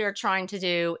they really are trying to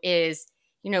do is,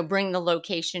 bring the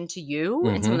location to you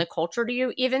and some of the culture to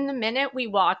you, even the minute we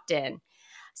walked in.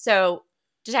 So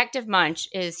Detective Munch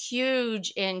is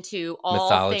huge into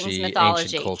all things mythology,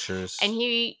 ancient cultures. And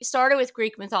he started with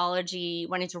Greek mythology,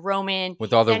 went into Roman.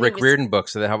 With all the Rick Riordan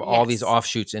books, so they have all these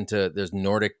offshoots into, there's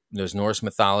Norse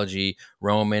mythology,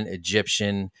 Roman,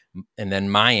 Egyptian, and then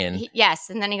Mayan.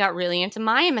 And then he got really into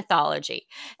Mayan mythology.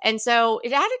 And so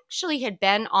it actually had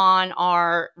been on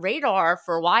our radar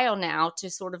for a while now to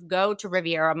sort of go to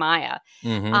Riviera Maya.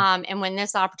 And when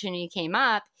this opportunity came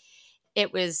up,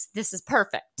 this is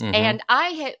perfect. And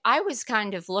I was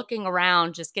kind of looking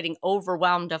around, just getting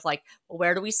overwhelmed of like, well,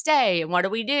 where do we stay and what do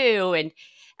we do and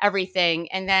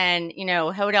everything. And then,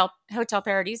 Hotel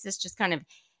Paradisus just kind of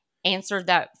answered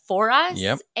that for us.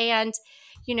 Yep. And,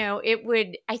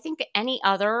 I think any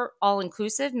other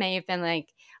all-inclusive may have been like,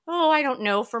 oh, I don't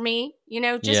know for me,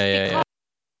 because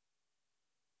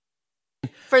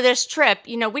for this trip,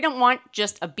 we don't want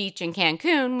just a beach in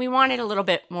Cancun. We wanted a little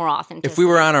bit more authentic. If we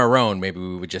were on our own, maybe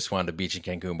we would just want a beach in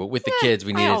Cancun. But with the kids,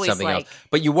 we needed something else.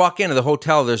 But you walk into the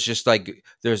hotel, there's just like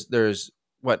there's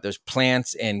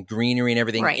plants and greenery and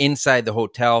everything inside the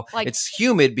hotel. It's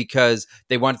humid because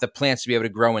they want the plants to be able to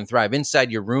grow and thrive.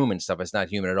 Inside your room and stuff, it's not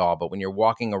humid at all. But when you're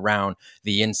walking around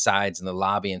the insides and the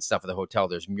lobby and stuff of the hotel,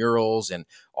 there's murals and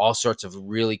all sorts of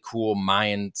really cool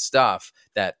Mayan stuff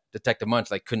that Detective Munch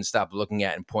couldn't stop looking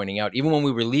at and pointing out. Even when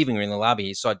we were leaving, we were in the lobby,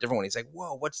 he saw a different one. He's like,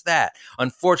 whoa, what's that?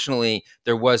 Unfortunately,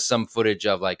 there was some footage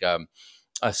of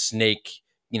a snake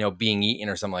being eaten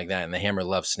or something like that. And the Hammer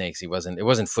loves snakes. It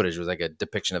wasn't footage. It was like a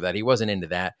depiction of that. He wasn't into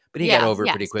that, but he got over it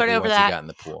pretty quickly once he got in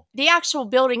the pool. The actual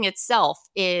building itself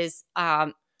is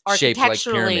architecturally shaped like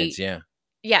pyramids. Yeah.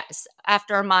 Yes.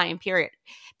 After a Mayan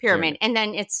pyramid. And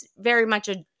then it's very much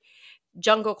a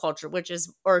jungle culture,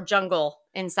 or jungle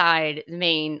inside the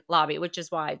main lobby, which is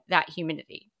why that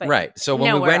humidity. But right. So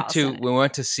when we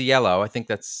went to Cielo, I think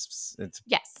it's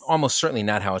almost certainly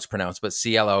not how it's pronounced, but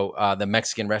Cielo, the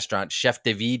Mexican restaurant, Chef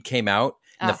David came out,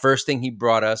 and the first thing he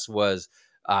brought us was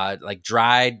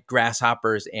dried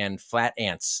grasshoppers and flat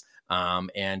ants.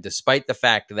 And despite the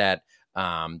fact that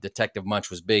Detective Munch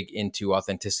was big into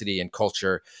authenticity and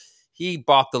culture, he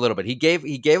balked a little bit. He gave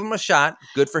him a shot.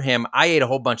 Good for him. I ate a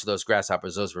whole bunch of those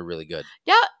grasshoppers. Those were really good.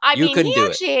 Yeah, he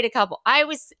actually ate a couple. I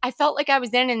felt like I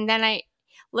was in, and then I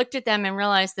looked at them and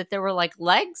realized that there were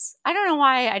legs. I don't know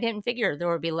why I didn't figure there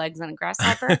would be legs on a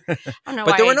grasshopper. I don't know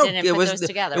why I didn't put those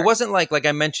together. It wasn't like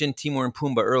I mentioned Timur and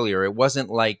Pumbaa earlier. It wasn't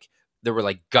like there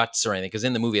were guts or anything, because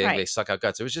in the movie I think they suck out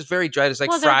guts. It was just very dry. It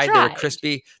was fried. They were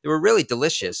crispy. They were really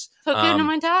delicious. Hakuna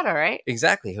Matata, right?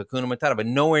 Exactly, Hakuna Matata, but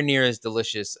nowhere near as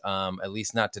delicious, at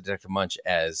least not to Detective Munch,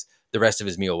 as the rest of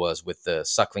his meal was with the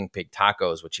suckling pig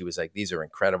tacos, which he was like, these are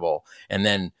incredible. And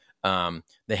then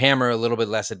the Hammer, a little bit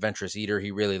less adventurous eater. He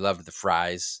really loved the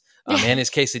fries. And his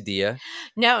quesadilla.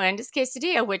 And his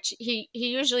quesadilla, which he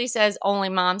usually says only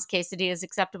mom's quesadilla is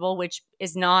acceptable, which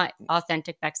is not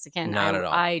authentic Mexican. Not at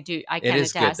all. I can attest. It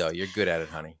is good, though. You're good at it,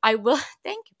 honey. I will.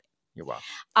 Thank you. You're welcome.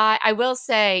 I will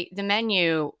say the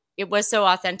menu, it was so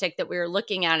authentic that we were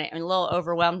looking at it and a little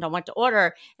overwhelmed on what to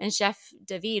order. And Chef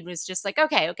David was just like,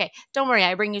 okay, don't worry.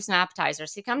 I bring you some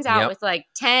appetizers. He comes out with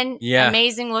 10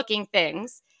 amazing looking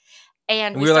things.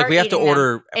 And we were like, we have to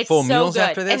order full meals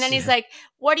after this. And then he's like,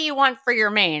 what do you want for your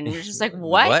main? And you're just like,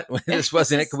 what? This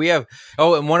wasn't it. We have,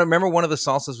 and remember one of the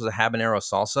salsas was a habanero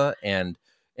salsa, and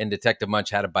Detective Munch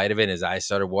had a bite of it and his eyes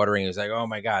started watering. He was like, oh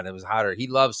my God, it was hotter. He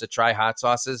loves to try hot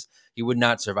sauces. He would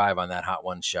not survive on that Hot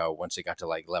One show once it got to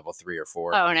level 3 or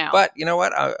 4. Oh no. But you know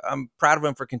what? I'm proud of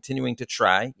him for continuing to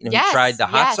try. He tried the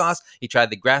hot sauce. He tried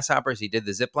the grasshoppers. He did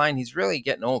the zip line. He's really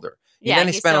getting older. And then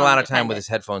he spent a lot of time with his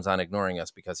headphones on ignoring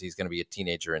us because he's going to be a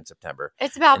teenager in September.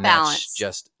 It's about balance. That's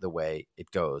just the way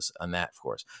it goes on that, of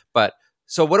course. But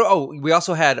so we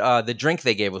also had the drink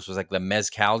they gave us was the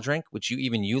mezcal drink, which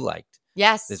you liked.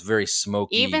 Yes. It's very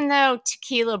smoky. Even though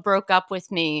tequila broke up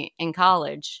with me in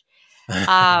college.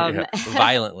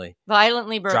 Violently.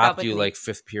 Violently broke up with me. Dropped you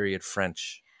fifth period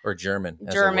French or German.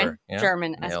 German,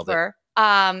 as it were.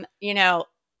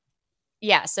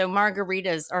 Yeah, so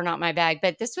margaritas are not my bag,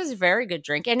 but this was a very good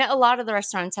drink. And a lot of the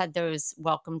restaurants had those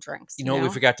welcome drinks. You know what we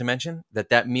forgot to mention?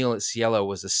 That meal at Cielo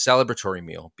was a celebratory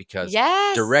meal because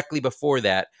directly before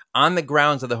that, on the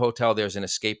grounds of the hotel, there's an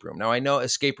escape room. Now, I know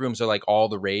escape rooms are all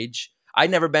the rage. I'd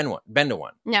never been to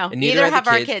one. No, neither have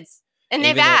our kids. And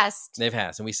they've asked. They've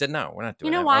asked. And we said, no, we're not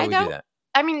doing that. You know why, though?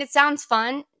 I mean, it sounds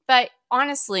fun, but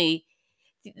honestly,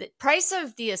 the price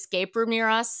of the escape room near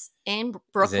us in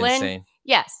Brooklyn is insane.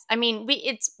 Yes. I mean,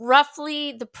 it's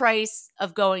roughly the price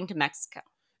of going to Mexico.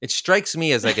 It strikes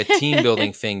me as a team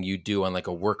building thing you do on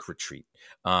a work retreat.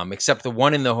 Except the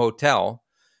one in the hotel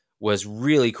was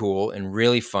really cool and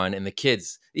really fun. And the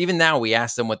kids, even now, we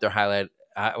asked them what their highlight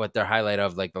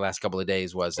of the last couple of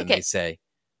days was, and they say,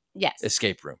 yes,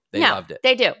 escape room. They loved it.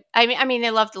 They do. I mean,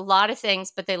 they loved a lot of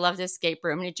things, but they loved the escape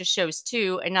room, and it just shows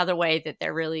too another way that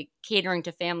they're really catering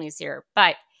to families here.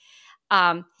 But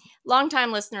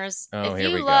longtime listeners, if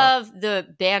you love the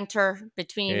banter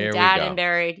between Dad and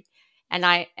Buried and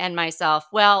I and myself,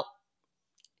 well,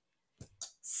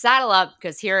 saddle up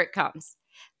because here it comes.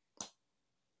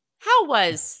 How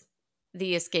was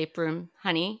the escape room,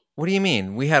 honey? What do you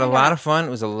mean? We had a lot of fun. It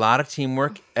was a lot of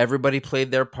teamwork. Everybody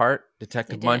played their part.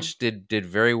 Detective Munch did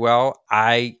very well.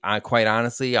 I quite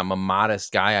honestly, I'm a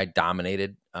modest guy. I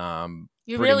dominated.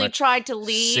 You really tried to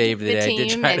lead saved the team. I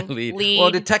did try to lead.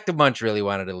 Well, Detective Munch really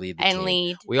wanted to lead the team.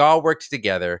 Lead. We all worked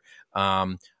together.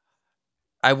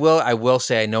 I will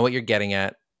say I know what you're getting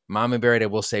at. Mama Buried, I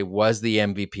will say, was the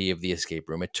MVP of the escape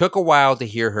room. It took a while to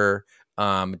hear her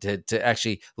to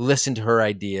actually listen to her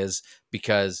ideas,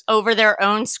 because over their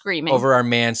own screaming, over our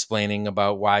mansplaining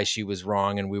about why she was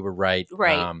wrong and we were right.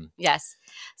 Right. Yes.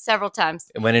 Several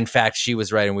times. When in fact she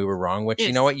was right and we were wrong, which,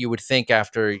 you know what, you would think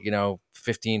after,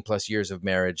 15 plus years of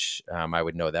marriage, I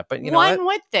would know that. But one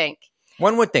would think.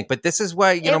 One would think, but this is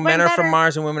why, men are from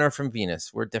Mars and women are from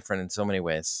Venus. We're different in so many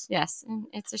ways. Yes, and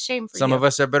it's a shame for Some of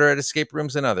us are better at escape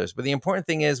rooms than others. But the important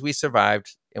thing is we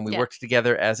survived and we worked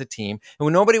together as a team. And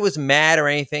when nobody was mad or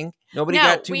anything, nobody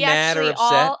got too mad or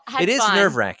upset. It is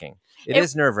nerve-wracking. It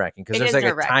is nerve-wracking because there's like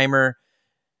a timer,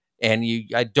 and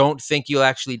I don't think you'll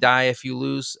actually die if you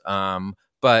lose.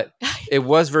 But it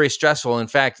was very stressful. In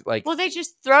fact, well, they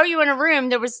just throw you in a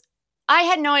room. I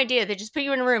had no idea. They just put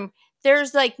you in a room.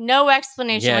 There's like no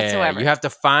explanation whatsoever. You have to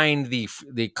find the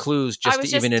clues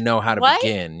even to know how to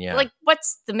begin. Yeah. Like,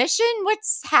 what's the mission?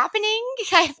 What's happening?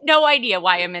 I have no idea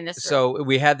why I'm in this room. So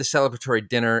we had the celebratory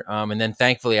dinner. And then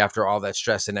thankfully, after all that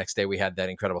stress, the next day we had that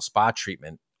incredible spa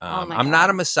treatment. I'm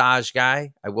not a massage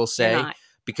guy, I will say.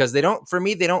 Because they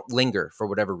don't linger for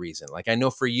whatever reason. Like, I know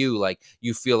for you, like,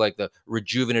 you feel like the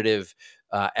rejuvenative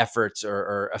efforts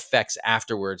or effects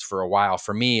afterwards for a while.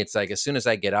 For me, it's like as soon as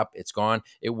I get up, it's gone.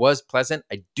 It was pleasant.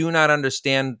 I do not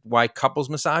understand why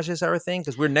couples massages are a thing,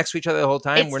 because we're next to each other the whole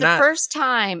time. It's the first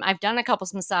time I've done a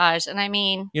couples massage, and I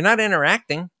mean, you're not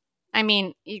interacting. I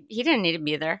mean, he didn't need to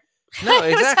be there. No,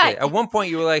 exactly. At one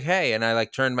point, you were like, "Hey," and I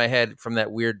like turned my head from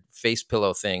that weird face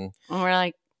pillow thing, and we're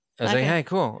like. I was like, "Hey,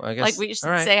 cool. I guess like we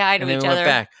should say hi to each other."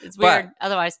 Back. It's weird.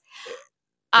 Otherwise,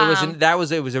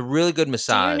 it was a really good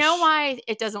massage. Do you know why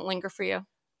it doesn't linger for you?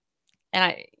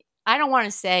 And I don't want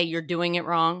to say you're doing it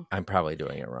wrong. I'm probably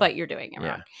doing it wrong, but you're doing it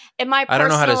wrong. In my personal opinion, I don't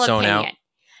know how to zone out.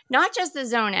 Not just the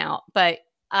zone out, but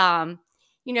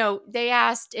they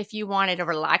asked if you wanted a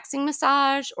relaxing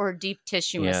massage or a deep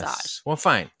tissue massage. Well,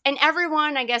 fine. And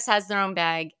everyone, I guess, has their own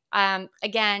bag.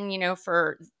 Again,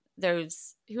 for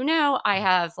those who know, I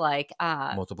have like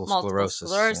multiple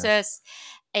sclerosis.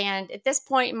 Yeah. And at this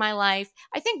point in my life,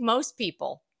 I think most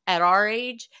people at our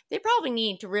age, they probably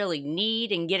need to really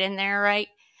and get in there, right?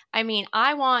 I mean,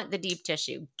 I want the deep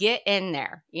tissue. Get in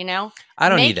there, I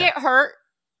don't need that. Make it hurt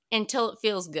until it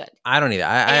feels good. I don't either.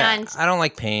 I don't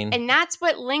like pain. And that's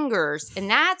what lingers. And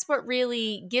that's what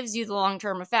really gives you the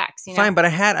long-term effects. Fine, but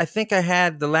I think I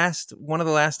had one of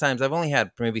the last times, I've only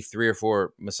had maybe 3 or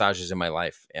 4 massages in my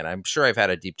life. And I'm sure I've had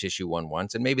a deep tissue one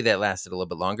once. And maybe that lasted a little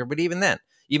bit longer. But even then,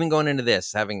 even going into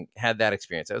this, having had that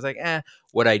experience, I was like,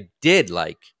 what I did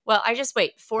like. Well, I just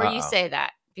wait before you say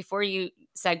that, before you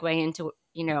segue into,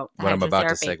 what I'm about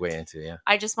to segue into, yeah.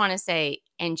 I just want to say,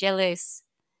 Angelis,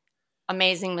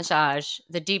 amazing massage.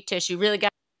 The deep tissue really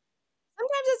got.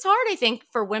 Sometimes it's hard, I think,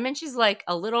 for women. She's like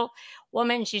a little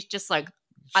woman. She's just like,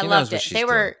 I loved it. They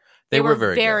were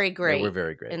very great. They were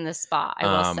very great in the spa, I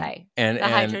will say. And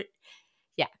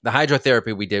the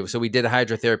hydrotherapy we did. So we did a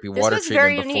hydrotherapy water treatment beforehand. This was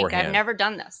very unique. I've never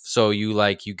done this. So you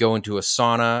go into a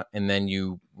sauna and then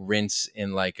you rinse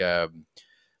in like a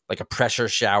pressure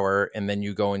shower, and then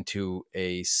you go into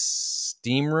a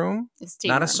steam room, a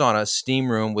sauna,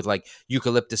 steam room with like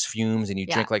eucalyptus fumes, and you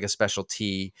drink like a special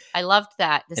tea. I loved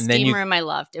that. The steam room I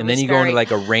loved. Then you go into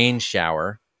like a rain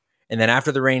shower. And then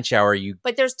after the rain shower,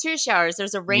 But there's 2 showers.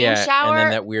 There's a rain shower. And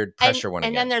then that weird pressure one again.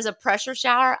 And then there's a pressure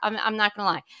shower. I'm not going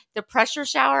to lie. The pressure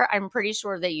shower, I'm pretty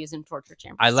sure they use in torture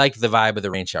chambers. I like the vibe of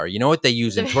the rain shower. You know what they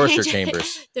use in torture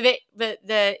chambers?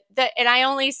 And I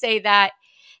only say that,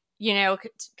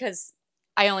 because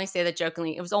I only say that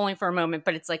jokingly. It was only for a moment,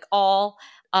 but it's like all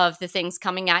of the things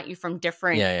coming at you from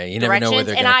different you never know where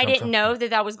they're and I didn't know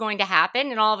that was going to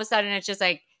happen. And all of a sudden, it's just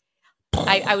like,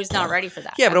 I was not ready for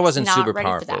that. Yeah, but it wasn't super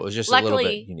powerful. It was just Luckily, a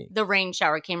little bit unique. The rain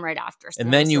shower came right after. So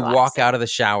and then you walk out of the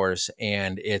showers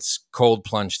and it's cold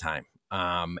plunge time.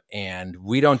 And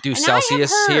we don't do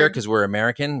Celsius here because we're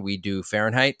American. We do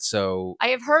Fahrenheit. So I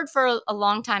have heard for a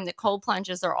long time that cold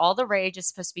plunges are all the rage. It's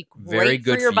supposed to be very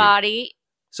good for your body.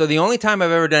 So the only time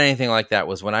I've ever done anything like that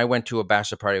was when I went to a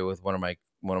bachelor party with one of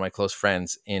my close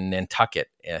friends in Nantucket.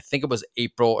 And I think it was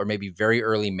April or maybe very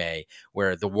early May,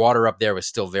 where the water up there was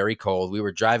still very cold. We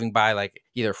were driving by like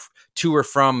either to or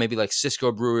from maybe like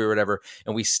Cisco Brewery or whatever.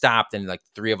 And we stopped and like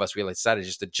 3 of us really decided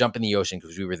just to jump in the ocean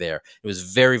because we were there. It was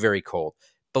very, very cold.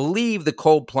 Believe the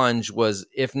cold plunge was,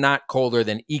 if not colder,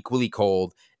 then equally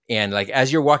cold. And like,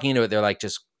 as you're walking into it, they're like,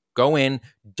 just go in,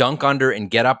 dunk under,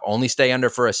 and get up. Only stay under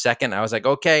for a second. I was like,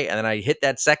 okay. And then I hit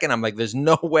that second. I'm like, there's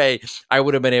no way I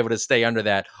would have been able to stay under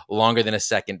that longer than a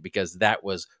second because that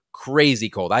was crazy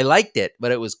cold. I liked it,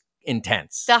 but it was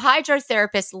intense. The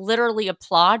hydrotherapists literally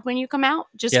applaud when you come out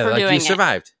just for doing it. You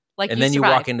survived. And then you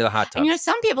walk into the hot tub. And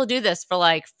some people do this for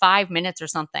like 5 minutes or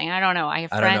something. I don't know. I have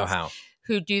friends. I don't know how.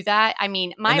 who do that. I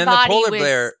mean, my body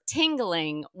was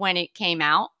tingling when it came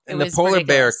out. And the Polar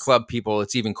Bear Club people,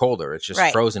 it's even colder. It's just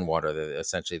frozen water that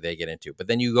essentially they get into. But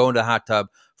then you go into the hot tub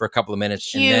for a couple of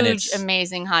minutes. Huge, and then it's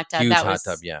amazing hot tub. Huge hot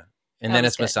tub, yeah. And then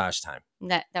it's massage time.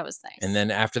 That was nice. And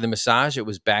then after the massage, it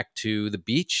was back to the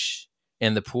beach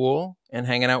and the pool and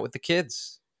hanging out with the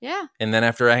kids. Yeah. And then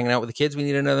after hanging out with the kids, we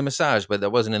needed another massage, but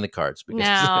that wasn't in the cards because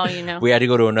no, we had to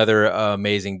go to another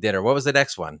amazing dinner. What was the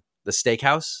next one? The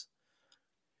steakhouse?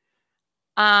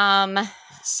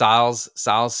 Sal's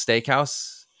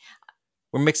Steakhouse.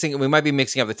 We might be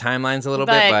mixing up the timelines a little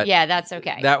bit, but yeah, that's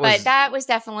okay. That was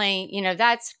definitely,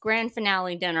 that's grand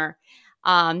finale dinner.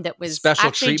 That was special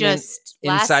actually treatment just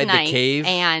inside last night, the cave.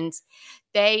 And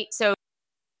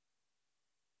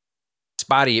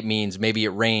spotty, it means maybe it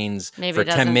rains for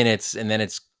 10 minutes and then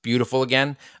it's beautiful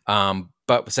again.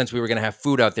 But since we were going to have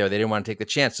food out there, they didn't want to take the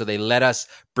chance. So they let us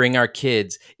bring our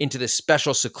kids into this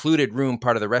special secluded room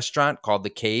part of the restaurant called The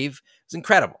Cave. It's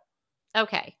incredible.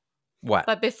 Okay. What?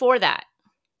 But before that.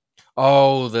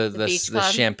 Oh, the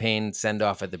champagne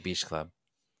send-off at the beach club.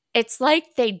 It's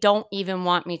like they don't even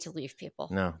want me to leave, people.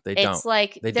 No, they don't. It's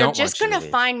like they're just going to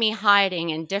find me hiding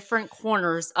in different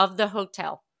corners of the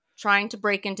hotel, trying to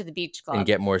break into the beach club. And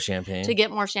get more champagne. To get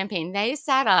more champagne. They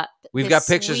set up. We've got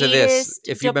pictures of this.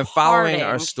 If you've been following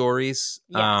our stories,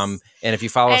 and if you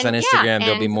follow us on Instagram,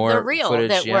 there'll be more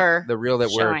footage. The reel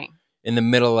that we're in the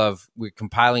middle of. We're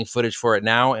compiling footage for it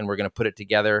now, and we're going to put it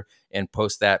together and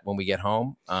post that when we get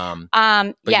home.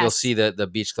 But you'll see the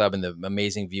beach club and the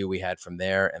amazing view we had from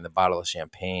there and the bottle of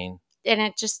champagne. And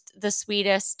it just the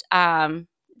sweetest.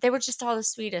 They were just all the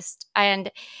sweetest. And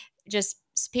just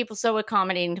people so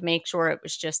accommodating to make sure it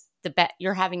was just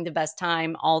you're having the best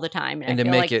time all the time. And I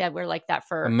feel like that we're like that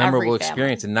for a memorable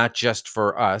experience, and not just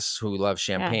for us who love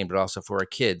champagne, but also for our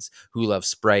kids who love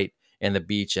Sprite and the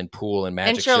beach and pool and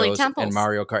magic shows and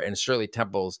Mario Kart and Shirley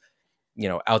Temple's,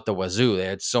 out the wazoo. They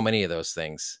had so many of those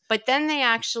things. But then they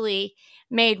actually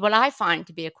made what I find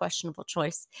to be a questionable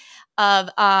choice of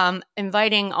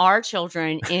inviting our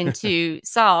children into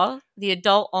Sal, the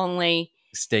adult-only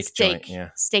steak joint,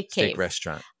 steak cave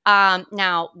restaurant.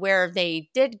 Now, where they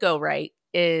did go right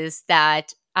is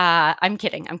that I'm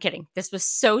kidding. This was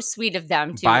so sweet of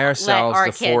them to by ourselves, let our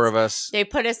the kids, four of us. They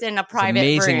put us in a private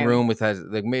amazing room with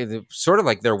sort of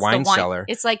like their wine cellar.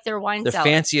 It's like their wine cellar. The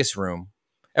fanciest room.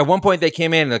 At one point, they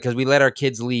came in because we let our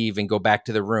kids leave and go back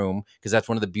to the room because that's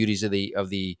one of the beauties of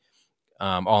the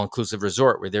all-inclusive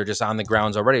resort where they're just on the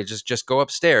grounds already. Just go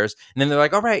upstairs. And then they're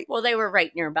like, all right. Well, they were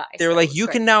right nearby. They were like, you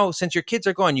can now, since your kids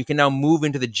are gone, you can now move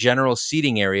into the general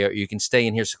seating area or you can stay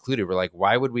in here secluded. We're like,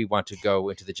 why would we want to go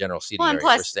into the general seating area? And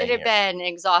plus, it had been an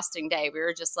exhausting day. We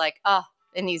were just like,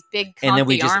 in these big comfy armchairs. And then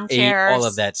we just ate all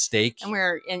of that steak. And we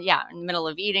were in the middle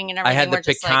of eating and everything. I had the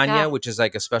picanha, which is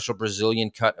like a special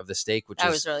Brazilian cut of the steak, which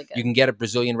was really good. You can get at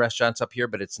Brazilian restaurants up here,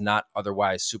 but it's not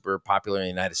otherwise super popular in the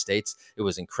United States. It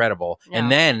was incredible. No.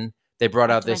 And then they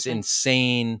brought out this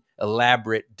insane,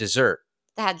 elaborate dessert.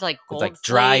 That had like gold with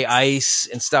dry ice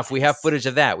and stuff. We have footage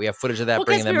of that.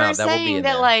 Bringing them out. That will be in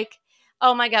there. Like,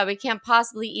 oh my God, we can't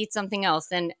possibly eat something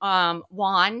else. And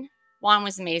Juan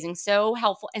was amazing, so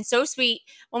helpful and so sweet.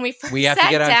 When we first we have to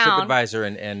get on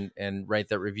TripAdvisor and write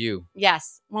that review.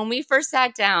 Yes, when we first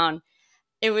sat down,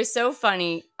 it was so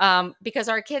funny because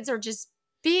our kids are just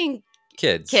being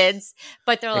kids,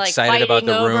 but they're like excited about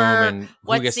the room and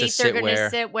what gets seats to they're going to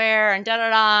sit where and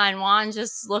And Juan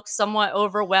just looked somewhat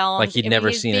overwhelmed, like he'd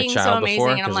never seen a child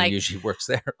before because he usually works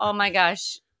there. Oh my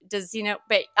gosh. Does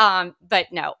but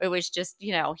no, it was just,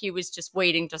 he was just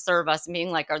waiting to serve us and being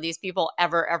like, are these people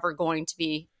ever going to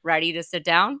be ready to sit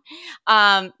down?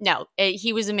 No,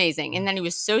 he was amazing. And then he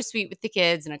was so sweet with the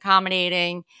kids and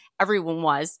accommodating. Everyone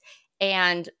was.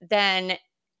 And then,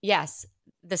 yes,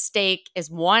 the steak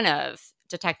is one of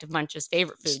Detective Munch's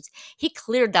favorite foods. He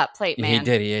cleared that plate, man. He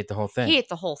did. He ate the whole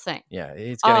thing. Yeah,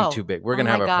 it's getting too big. We're going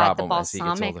to have a problem the as he gets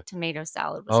older. balsamic tomato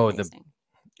salad was amazing.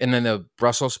 And then the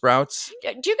Brussels sprouts. Do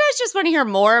you guys just want to hear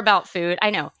more about food? I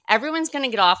know everyone's going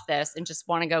to get off this and just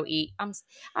want to go eat.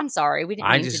 I'm sorry, we didn't.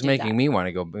 I'm just making me want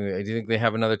to go. Do you think they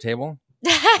have another table?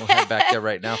 We'll head back there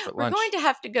right now for lunch. We're going to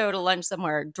have to go to lunch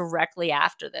somewhere directly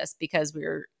after this because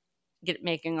we're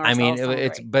making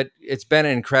ourselves. It's been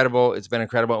incredible. It's been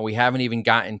incredible, and we haven't even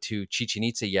gotten to Chichen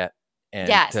Itza yet.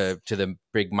 And to the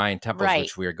big Mayan temples,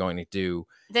 which we are going to do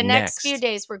the next few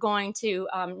days. We're going to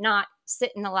not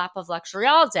sit in the lap of luxury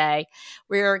all day.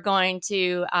 We're going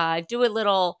to do a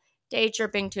little day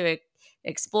tripping to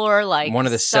explore like one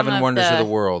of the seven wonders of the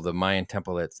world, the Mayan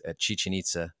temple at Chichen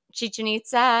Itza. Chichen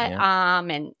Itza,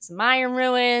 and some Mayan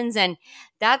ruins, and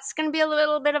that's going to be a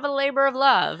little bit of a labor of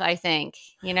love, I think,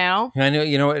 I know,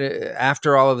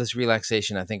 after all of this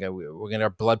relaxation, I think we're going to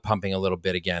have blood pumping a little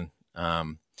bit again,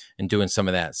 and doing some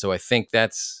of that. So I think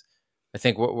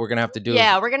what we're going to have to do.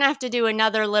 Yeah, we're going to have to do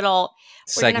another little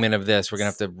segment of this. We're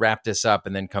going to have to wrap this up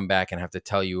and then come back and have to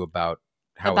tell you about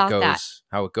how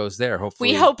it goes there.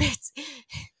 Hopefully.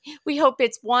 We hope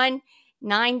it's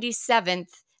 1/97th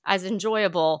as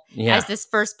enjoyable as this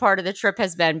first part of the trip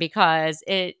has been, because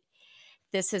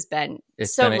this has been lovely.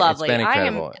 It's been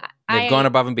incredible. They've gone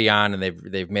above and beyond, and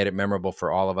they've made it memorable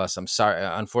for all of us. I'm sorry,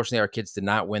 unfortunately, our kids did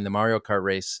not win the Mario Kart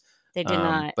race. They did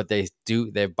not, but they do.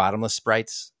 They have bottomless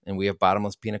Sprites, and we have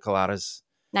bottomless pina coladas.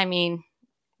 I mean,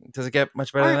 does it get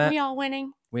much better than that? Aren't we all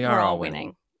winning? We're all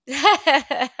winning.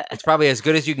 It's probably as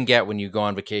good as you can get when you go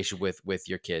on vacation with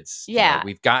your kids. Yeah,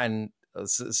 we've gotten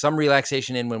some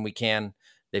relaxation in when we can.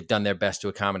 They've done their best to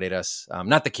accommodate us.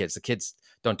 Not the kids. The kids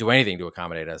don't do anything to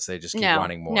accommodate us. They just keep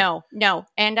wanting more. No.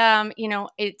 And,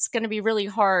 it's going to be really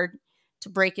hard to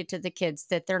break it to the kids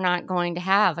that they're not going to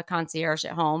have a concierge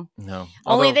at home. No.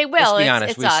 Only they will. Let's be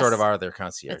honest. We sort of are their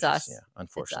concierge. It's us. Yeah,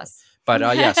 unfortunately. It's us. But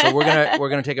so we're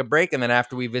gonna take a break, and then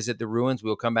after we visit the ruins,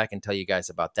 we'll come back and tell you guys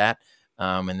about that.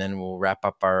 And then we'll wrap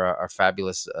up our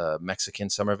fabulous Mexican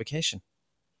summer vacation.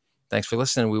 Thanks for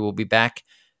listening. We will be back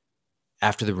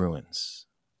after the ruins.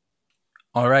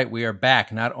 All right, we are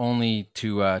back not only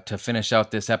to finish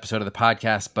out this episode of the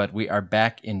podcast, but we are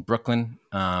back in Brooklyn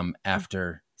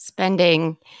after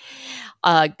spending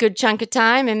a good chunk of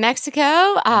time in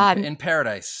Mexico. In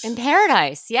paradise. In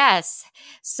paradise, yes.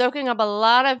 Soaking up a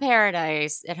lot of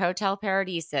paradise at Hotel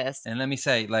Paradisus. And let me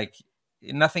say,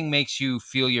 nothing makes you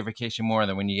feel your vacation more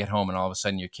than when you get home and all of a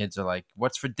sudden your kids are like,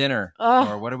 what's for dinner?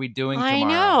 Or what are we doing tomorrow? I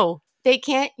know. They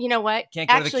can't, you know what? Can't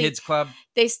go to the kids club.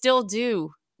 They still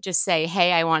do just say,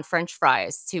 hey, I want French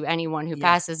fries to anyone who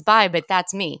passes by, but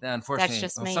that's me. Unfortunately, that's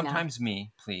just me. Sometimes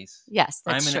me, please. Yes,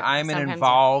 that's true. I'm an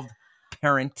involved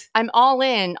parent. I'm all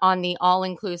in on the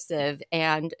all-inclusive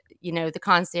and, the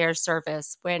concierge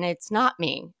service when it's not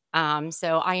me.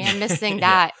 So I am missing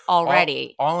that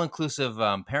already. All-inclusive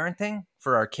parenting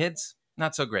for our kids,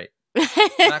 not so great.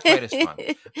 Not quite as fun.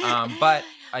 But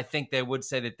I think they would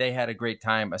say that they had a great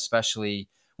time, especially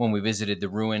when we visited the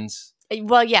ruins.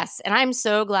 Well, yes. And I'm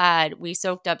so glad we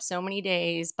soaked up so many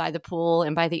days by the pool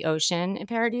and by the ocean in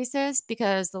Paradisus,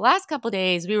 because the last couple of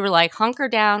days we were like, hunker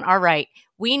down. All right.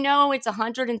 We know it's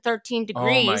 113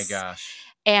 degrees. Oh my gosh.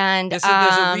 And there's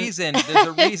a reason. There's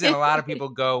a reason a lot of people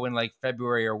go in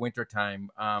February or winter time.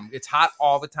 It's hot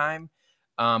all the time.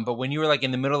 But when you were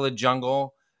in the middle of the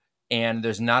jungle and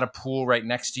there's not a pool right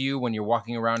next to you when you're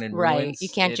walking around in ruins. You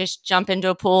can't just jump into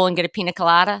a pool and get a pina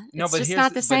colada. No, it's but just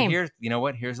not the same. But you know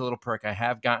what? Here's a little perk. I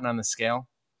have gotten on the scale.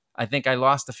 I think I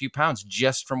lost a few pounds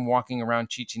just from walking around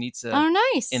Chichen Itza. Oh,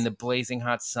 nice. In the blazing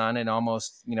hot sun and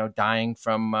almost, dying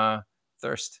from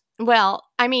thirst. Well,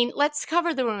 I mean, let's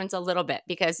cover the ruins a little bit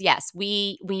because, yes,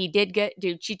 we did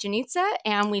do Chichen Itza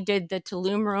and we did the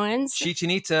Tulum ruins.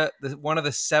 Chichen Itza, one of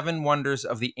the 7 wonders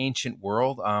of the ancient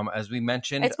world, as we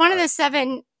mentioned. It's one of the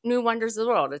 7 new wonders of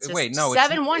the world. It's just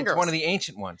 7 wonders. It's one of the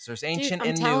ancient ones. There's ancient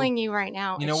and new. I'm telling you right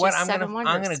now. You know what? I'm going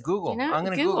to Google. I'm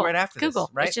going to Google right after this.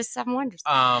 Right? It's just 7 wonders.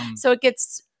 So it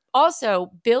gets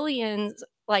also billions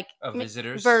of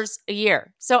visitors a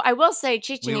year. So I will say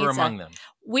Chichen Itza. We were among them.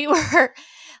 We were.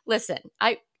 Listen,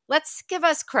 let's give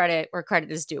us credit where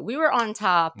credit is due. We were on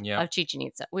top of Chichen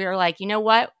Itza. We were like, you know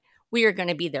what? We are going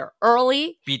to be there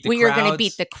early. We are going to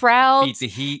beat the crowds. Beat the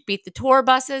heat. Beat the tour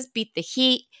buses. Beat the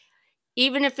heat.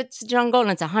 Even if it's jungle and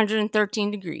it's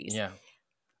 113 degrees. Yeah.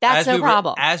 That's no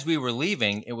problem. As we were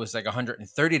leaving, it was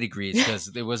 130 degrees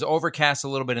because it was overcast a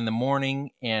little bit in the morning.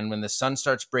 And when the sun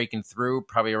starts breaking through,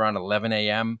 probably around 11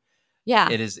 a.m.,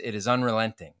 yeah, it is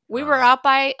unrelenting. We were out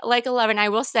by 11. I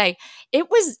will say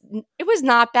it was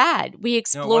not bad. We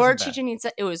explored Chichen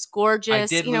Itza. It was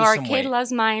gorgeous. Our kid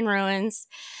loves Mayan ruins.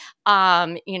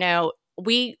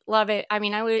 We love it. I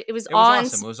mean, it was awe-inspiring.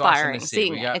 Awesome. It was awesome to see.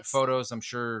 We got photos. I'm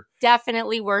sure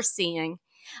definitely worth seeing.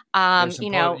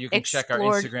 You can check our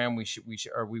Instagram.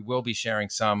 We will be sharing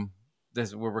some.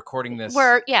 We're recording this.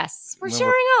 We're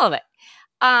sharing all of it.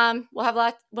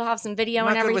 We'll have some video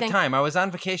and everything. Not good with time. I was on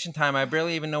vacation time. I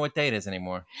barely even know what day it is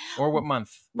anymore or what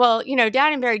month. Well,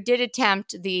 Dad and Barry did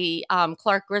attempt the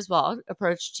Clark Griswold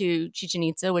approach to Chichen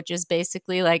Itza, which is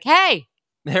basically hey,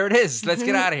 there it is. Let's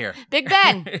get out of here. Big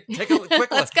Ben. Take a quick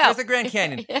look. Let's go. There's the Grand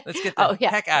Canyon. Let's get the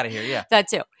heck out of here. Yeah. That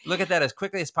too. Look at that as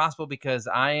quickly as possible because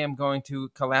I am going to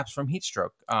collapse from heat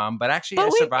stroke. But actually, I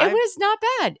survived. It was not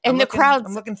bad. And the crowds.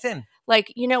 I'm looking thin.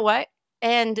 You know what?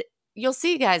 And you'll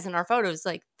see, guys, in our photos,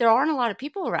 like there aren't a lot of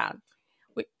people around.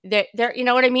 They're, you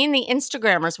know what I mean? The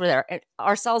Instagrammers were there,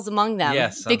 ourselves among them,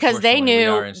 yes, because they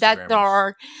knew that there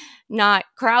are not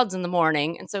crowds in the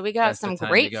morning, and so we got some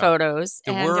great photos.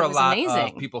 There were a lot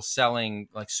of people selling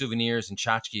like souvenirs and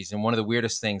tchotchkes, and one of the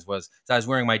weirdest things was I was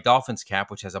wearing my Dolphins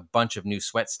cap, which has a bunch of new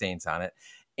sweat stains on it,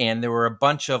 and there were a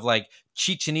bunch of like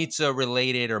Chichen Itza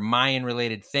related or Mayan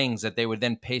related things that they would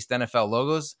then paste NFL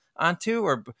logos onto,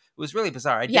 or it was really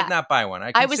bizarre. I did not buy one.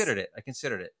 I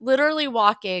considered it. Literally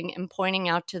walking and pointing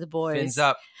out to the boys. Fins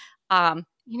up.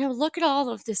 You know, look at all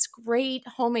of this great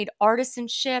homemade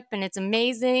artisanship, and it's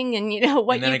amazing. And you know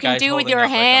what you can do with your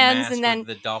hands, like, and then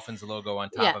the Dolphins logo on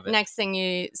top of it. Next thing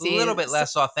you see, a little bit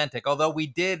less authentic. Although we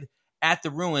did at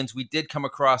the ruins, we did come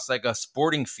across like a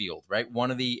sporting field. Right, one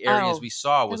of the areas we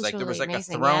saw was like really there was like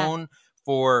amazing, a throne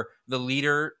for the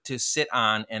leader to sit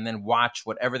on and then watch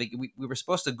whatever we were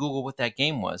supposed to Google what that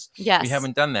game was. Yes. We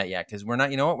haven't done that yet because we're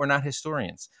not, you know what? We're not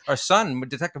historians. Our son,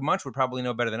 Detective Munch, would probably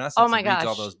know better than us. Oh my gosh. He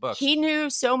reads all those books. He knew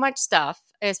so much stuff,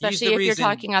 especially if you're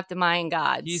talking up the Mayan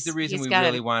gods. He's the reason we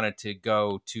really wanted to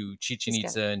go to Chichen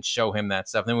Itza and show him that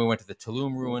stuff. Then we went to the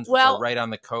Tulum ruins, which are right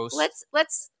on the coast.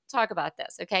 Let's talk about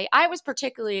this, okay? I was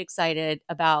particularly excited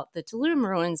about the Tulum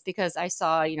ruins because I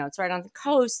saw, you know, it's right on the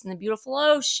coast and the beautiful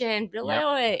ocean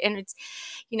below it, and it's,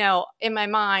 you know, in my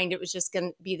mind it was just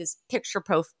going to be this picture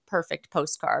perfect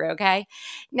postcard, okay?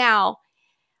 Now,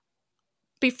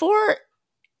 before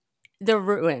the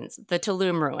ruins, the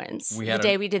Tulum ruins, the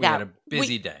day we did that, had a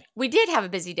busy day. We did have a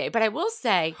busy day, but I will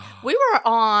say we were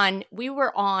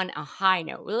on a high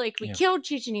note. We killed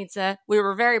Chichen Itza. We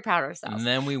were very proud of ourselves. And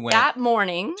then we went that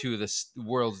morning to the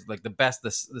world's like the best,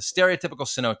 the stereotypical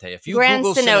cenote. If you Grand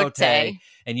Google cenote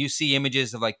and you see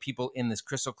images of like people in this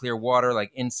crystal clear water,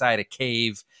 like inside a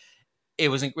cave,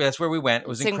 that's where we went. It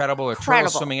was incredible. There were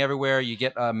turtles swimming everywhere. You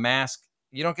get a mask.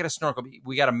 You don't get a snorkel.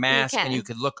 We got a mask, and you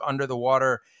could look under the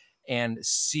water and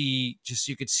see,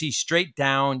 you could see straight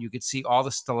down. You could see all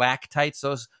the stalactites.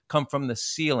 Those come from the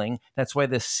ceiling. That's why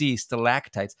the C,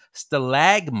 stalactites.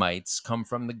 Stalagmites come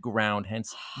from the ground,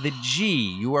 hence the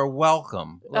G. You are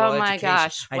welcome. Oh my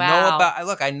gosh. Wow.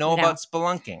 I know about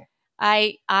spelunking.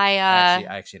 I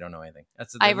actually don't know anything.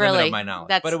 That's the limit of my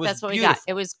knowledge. But it was that's what beautiful. We got.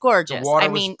 It was gorgeous. The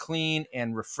water was clean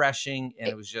and refreshing, and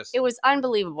it was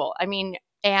unbelievable. I mean,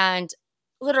 and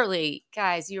literally,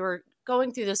 guys, you were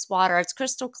going through this water. It's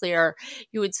crystal clear.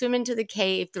 You would swim into the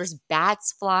cave. There's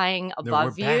bats flying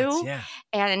above you. Yeah.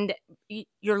 And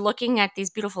you're looking at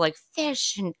these beautiful like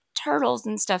fish and turtles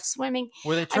and stuff swimming.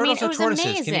 Were they turtles or tortoises?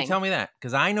 Amazing. Can you tell me that?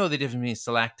 Because I know the difference between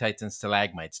stalactites and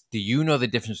stalagmites. Do you know the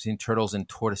difference between turtles and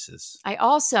tortoises? I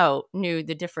also knew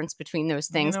the difference between those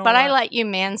things, but I let you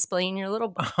mansplain your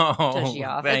little tushy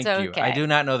off. Thank it's you. I do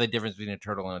not know the difference between a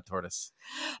turtle and a tortoise.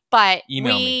 But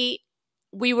email me.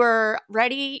 We were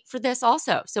ready for this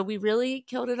also. So we really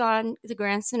killed it on the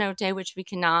Grand Cenote, which we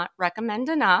cannot recommend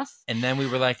enough. And then we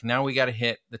were like, now we got to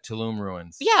hit the Tulum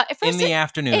ruins. Yeah. In the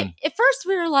afternoon. At first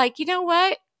we were like, you know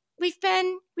what? We've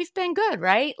been good,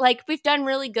 right? Like we've done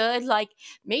really good. Like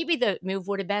maybe the move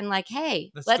would have been like,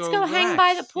 hey, let's go hang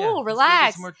by the pool,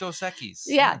 relax. Some more Dos Equis.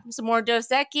 Yeah. Some more Dos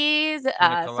Equis,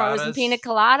 frozen pina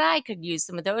colada. I could use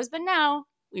some of those, but no,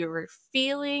 we were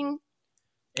feeling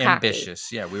ambitious.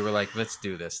 happy. Yeah, we were like, let's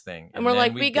do this thing. And we're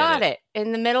like, we got it.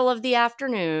 In the middle of the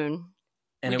afternoon.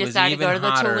 And it was even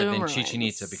hotter than Chichen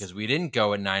Itza because we didn't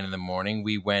go at 9 a.m.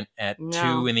 We went at 2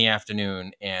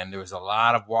 p.m, and there was a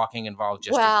lot of walking involved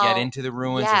just to get into the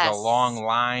ruins. Yes. There's a long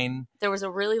line. There was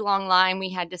a really long line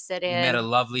we had to sit in. We met a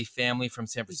lovely family from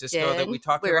San Francisco that we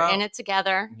talked about. We were in it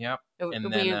together. Yep.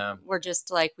 And then we're just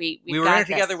like, we were in it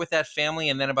together with that family,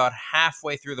 and then about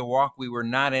halfway through the walk, we were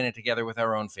not in it together with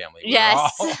our own family.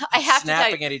 Yes. I have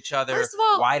snapping at each other. First of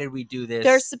all, why did we do this?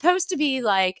 There's supposed to be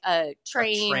like a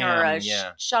train or a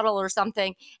shuttle or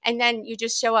something, and then you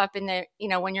just show up in the,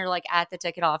 when you're like at the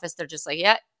ticket office, they're just like,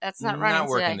 yeah, that's not running today. Not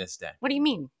working today. This day. What do you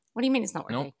mean? What do you mean it's not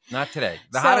working? Nope, not today.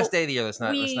 The hottest day of the year. Let's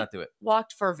not do it.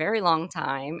 Walked for a very long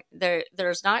time.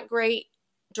 There's not great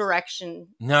direction.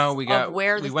 No, we went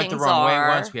the wrong way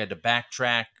once. We had to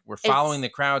backtrack. We're following the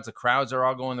crowds. The crowds are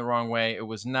all going the wrong way. It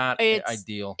was not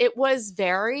ideal. It was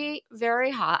very,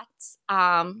 very hot.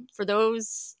 For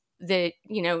those that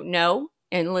know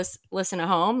and listen at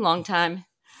home, long time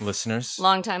listeners.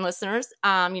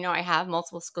 I have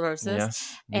multiple sclerosis.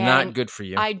 Yes, not good for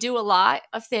you. I do a lot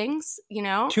of things.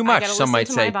 Too much. Some might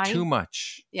say too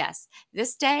much. Yes,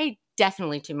 this day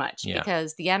definitely too much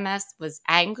because the MS was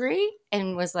angry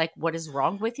and was like, what is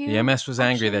wrong with you? The MS was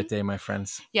angry that day, my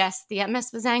friends. Yes, the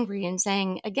MS was angry and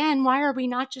saying, again, why are we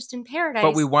not just in paradise?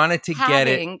 But we wanted to get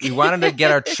it. We wanted to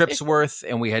get our trips worth,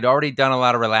 and we had already done a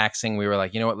lot of relaxing. We were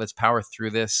like, you know what? Let's power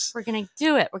through this. We're going to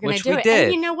do it. We're going to do it. Did.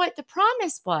 And you know what? The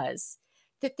promise was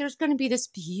that there's going to be this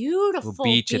beautiful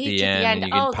beach at the end.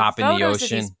 And you can pop in the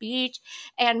ocean. Of this beach.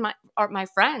 And my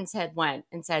friends had went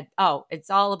and said, oh,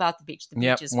 it's all about the beach. The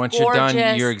beach is once gorgeous. You're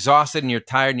done, you're exhausted and you're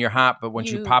tired and you're hot. But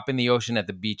once you pop in the ocean at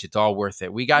the beach, it's all worth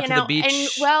it. We got to the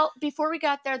beach. And before we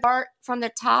got there, from the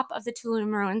top of the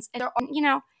Tulum ruins, and I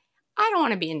don't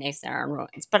want to be a naysayer on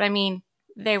ruins, but I mean,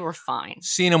 they were fine.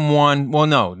 Seen them one. Well,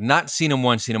 no, not seen them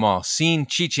one, seen them all. Seen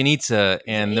Chichen Itza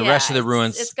and the rest of the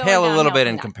ruins pale a little bit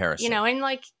in comparison. And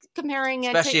like comparing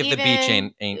especially it to if the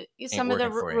beach ain't some of the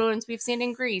ruins we've seen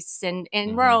in Greece and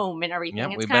in Rome and everything.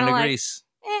 Yep, we've been to Greece.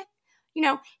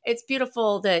 It's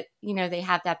beautiful that, they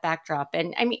have that backdrop.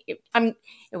 And I mean,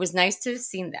 it was nice to have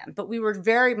seen them, but we were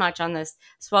very much on this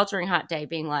sweltering hot day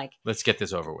being like, let's get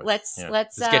this over with. Let's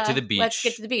get to the beach. Let's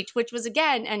get to the beach, which was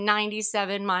again a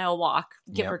 97-mile walk,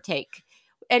 give or take.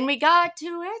 And we got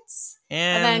to it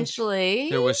and eventually.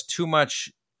 There was too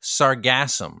much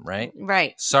sargassum, right?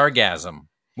 Right. Sargassum.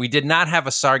 We did not have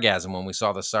a sargassum when we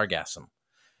saw the sargassum.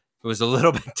 It was a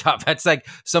little bit tough. That's like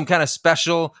some kind of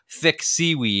special thick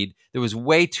seaweed. There was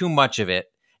way too much of it,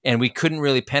 and we couldn't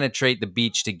really penetrate the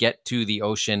beach to get to the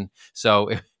ocean. So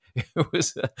it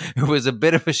was a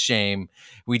bit of a shame.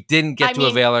 We didn't get to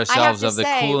avail ourselves of the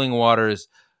cooling waters.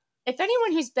 If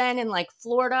anyone who's been in like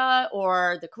Florida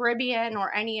or the Caribbean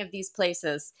or any of these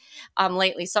places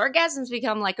lately, sargassum's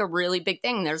become like a really big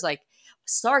thing. There's like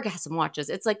sargassum watches.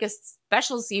 It's like a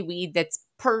special seaweed that's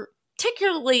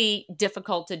particularly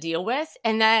difficult to deal with,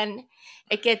 and then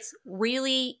it gets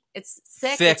it's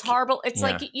thick. It's horrible. It's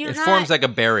like it forms like a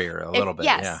barrier a little bit.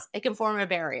 Yes, it can form a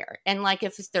barrier, and like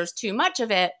if there's too much of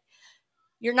it,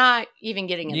 you're not even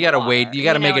getting in. You got to wade. You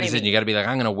got to make a decision. You got to be like,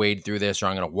 I'm going to wade through this, or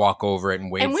I'm going to walk over it and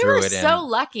wade through it. And we were so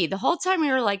lucky. The whole time we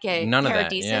were like at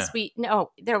Paradisus,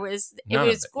 it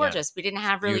was gorgeous. We didn't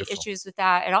have really issues with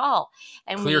that at all.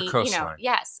 And clear coastline.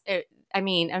 Yes.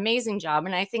 Amazing job.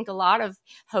 And I think a lot of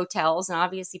hotels, and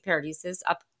obviously Paradisus,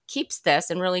 keeps this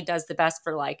and really does the best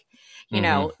for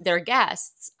their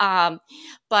guests.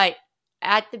 But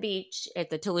at the beach,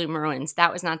 at the Tulum ruins,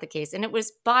 that was not the case. And it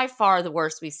was by far the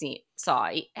worst we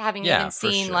saw, having even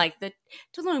seen like the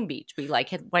Tulum beach we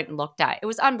had went and looked at. It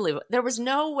was unbelievable. There was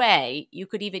no way you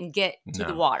could even get to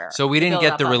the water. So we didn't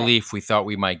get the relief we thought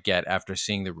we might get after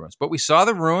seeing the ruins. But we saw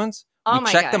the ruins. We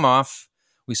checked them off.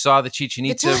 We saw the Chichen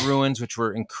Itza ruins, which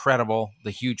were incredible.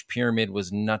 The huge pyramid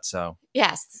was nutso.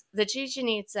 Yes, the Chichen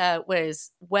Itza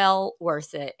was well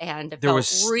worth it, and it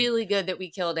felt really good that we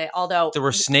killed it. Although there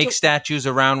were snake statues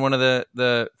around one of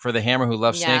for the Hammer who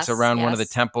loves snakes around one of the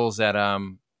temples at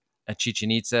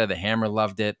Chichen Itza. The Hammer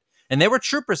loved it, and they were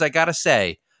troopers. I gotta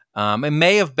say, it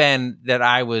may have been that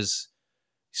I was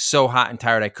so hot and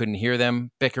tired I couldn't hear them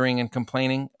bickering and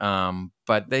complaining.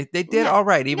 But they did all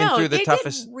right, even through the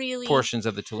toughest portions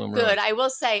of the Tulum ruins. Good, I will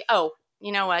say. Oh,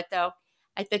 you know what though?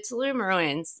 At the Tulum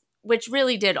ruins, which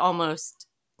really did almost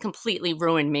completely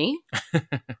ruin me.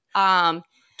 Tulum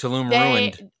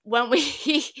ruined.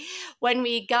 When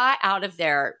we got out of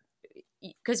there,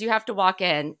 because you have to walk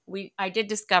in, I did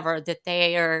discover that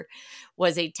there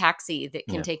was a taxi that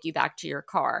can take you back to your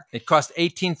car. It cost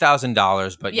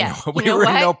 $18,000, but we were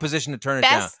in no position to turn it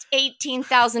down. Best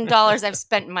 $18,000 I've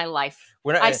spent in my life.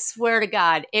 I swear to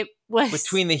God, it was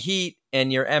between the heat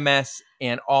and your MS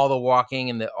and all the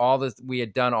walking and we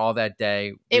had done all that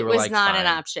day. It was not an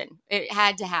option. It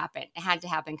had to happen. It had to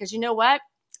happen because you know what?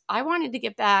 I wanted to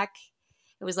get back.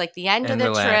 It was like the end of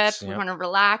the trip. We want to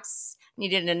relax.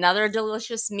 Needed another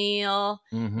delicious meal,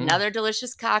 another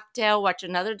delicious cocktail, watch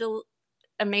another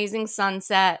amazing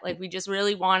sunset. Like we just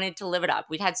really wanted to live it up.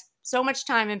 We'd had so much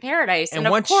time in paradise, and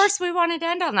of course we wanted to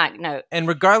end on that note. And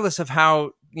regardless of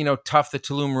how tough the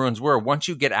Tulum ruins were, once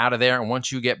you get out of there and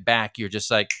once you get back, you're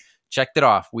just like, checked it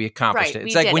off. We accomplished it.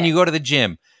 It's like when you go to the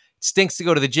gym. It stinks to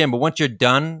go to the gym, but once you're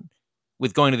done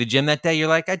with going to the gym that day, you're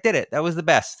like, I did it. That was the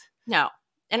best. No,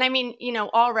 and I mean,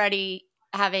 already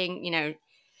having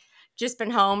just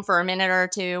been home for a minute or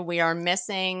two. We are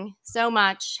missing so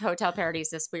much Hotel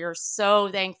Paradisus. We are so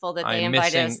thankful that they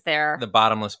invited us there. The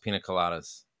bottomless pina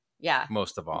coladas. Yeah.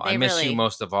 Most of all. I miss you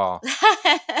most of all.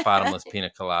 Bottomless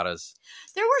pina coladas.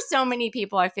 There were so many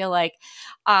people, I feel like.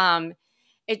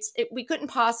 We couldn't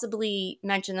possibly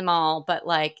mention them all, but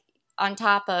on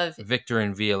top of Victor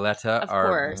and Violetta,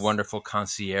 our wonderful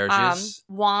concierges.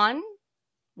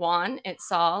 Juan at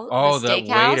Sol. Oh, the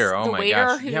waiter. Oh, my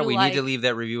gosh. Yeah, we need to leave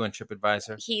that review on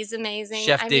TripAdvisor. He's amazing.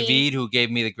 Chef David, who gave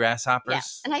me the grasshoppers.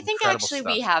 Yes. And I think actually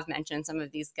we have mentioned some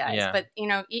of these guys. Yeah. But,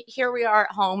 here we are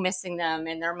at home missing them,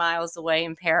 and they're miles away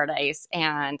in paradise.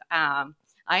 And I'm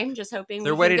just hoping we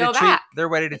can go back. They're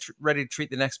ready to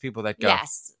treat the next people that go.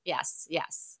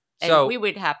 Yes. And we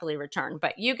would happily return,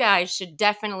 but you guys should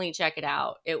definitely check it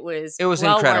out. It was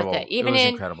incredible. Worth it. It was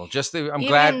incredible. I'm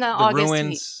glad the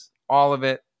ruins, all of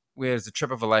it. It was a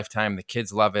trip of a lifetime. The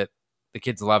kids love it. The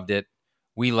kids loved it.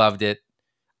 We loved it.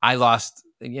 I lost,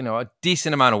 a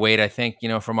decent amount of weight, I think,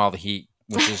 from all the heat,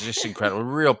 which is just incredible.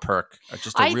 Real perk.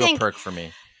 Just a real perk for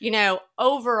me.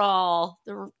 Overall,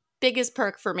 the biggest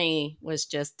perk for me was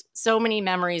just so many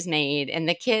memories made, and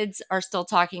the kids are still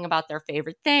talking about their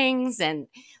favorite things, and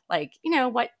it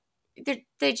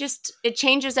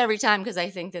changes every time because I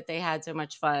think that they had so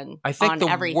much fun. I think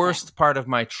the worst part of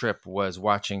my trip was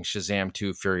watching Shazam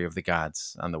 2: Fury of the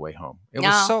Gods on the way home.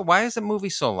 Why is the movie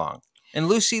so long? And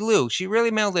Lucy Liu, she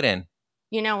really mailed it in.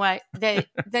 You know what? The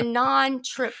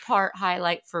non-trip part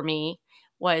highlight for me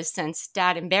was since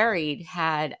Dad and Buried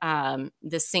had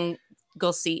the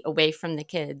single seat away from the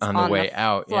kids on the way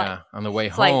out, on the way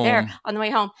home. On the way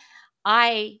home,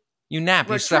 you napped.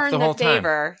 You slept the whole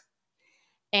time.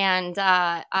 And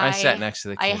I sat next to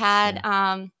the kids. I had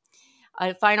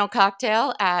a final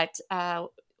cocktail at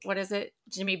what is it?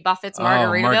 Jimmy Buffett's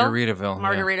Margaritaville.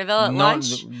 Margaritaville at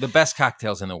lunch. The best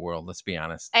cocktails in the world, let's be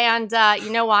honest. And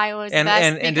you know why it was the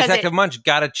best? And Detective Munch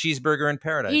got a cheeseburger in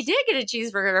paradise. He did get a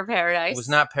cheeseburger in paradise. It was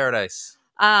not paradise.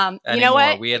 You know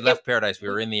what? We had left paradise. We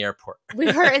were in the airport.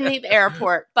 We were in the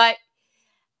airport, but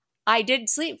I did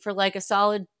sleep for like a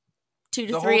solid 2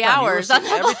 to 3 hours.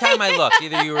 Every time I looked,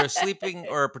 either you were sleeping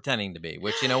or pretending to be,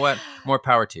 which, you know what? More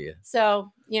power to you.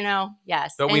 So,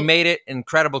 yes. But we made it.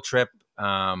 Incredible trip.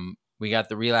 We got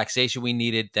the relaxation we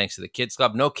needed thanks to the kids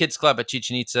club. No kids club at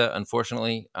Chichen Itza,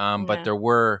 unfortunately. But there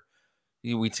were,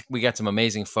 we got some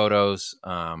amazing photos.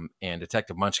 And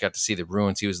Detective Munch got to see the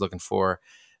ruins he was looking for.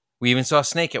 We even saw a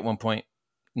snake at one point.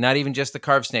 Not even just the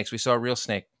carved snakes. We saw a real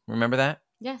snake. Remember that?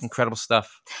 Yes. Incredible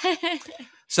stuff.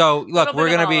 So look, we're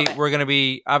gonna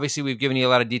be obviously we've given you a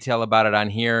lot of detail about it on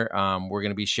here. We're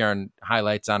gonna be sharing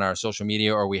highlights on our social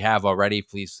media, or we have already.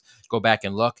 Please go back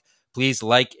and look. Please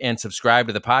like and subscribe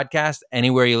to the podcast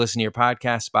anywhere you listen to your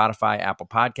podcast: Spotify, Apple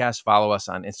Podcasts. Follow us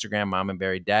on Instagram, Mom and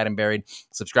Buried, Dad and Buried.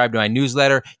 Subscribe to my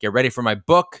newsletter. Get ready for my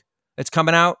book that's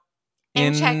coming out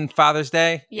in Father's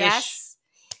Day. Yes.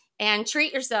 And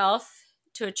treat yourself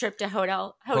to a trip to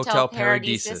Hotel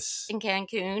Paradisus in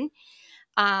Cancun.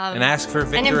 And ask for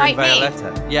Victor and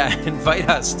Violetta. Yeah, invite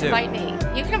us too. Invite me.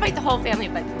 You can invite the whole family,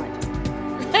 but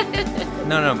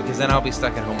No, because then I'll be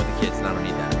stuck at home with the kids and I don't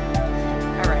need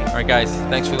that. All right, guys.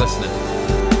 Thanks for listening.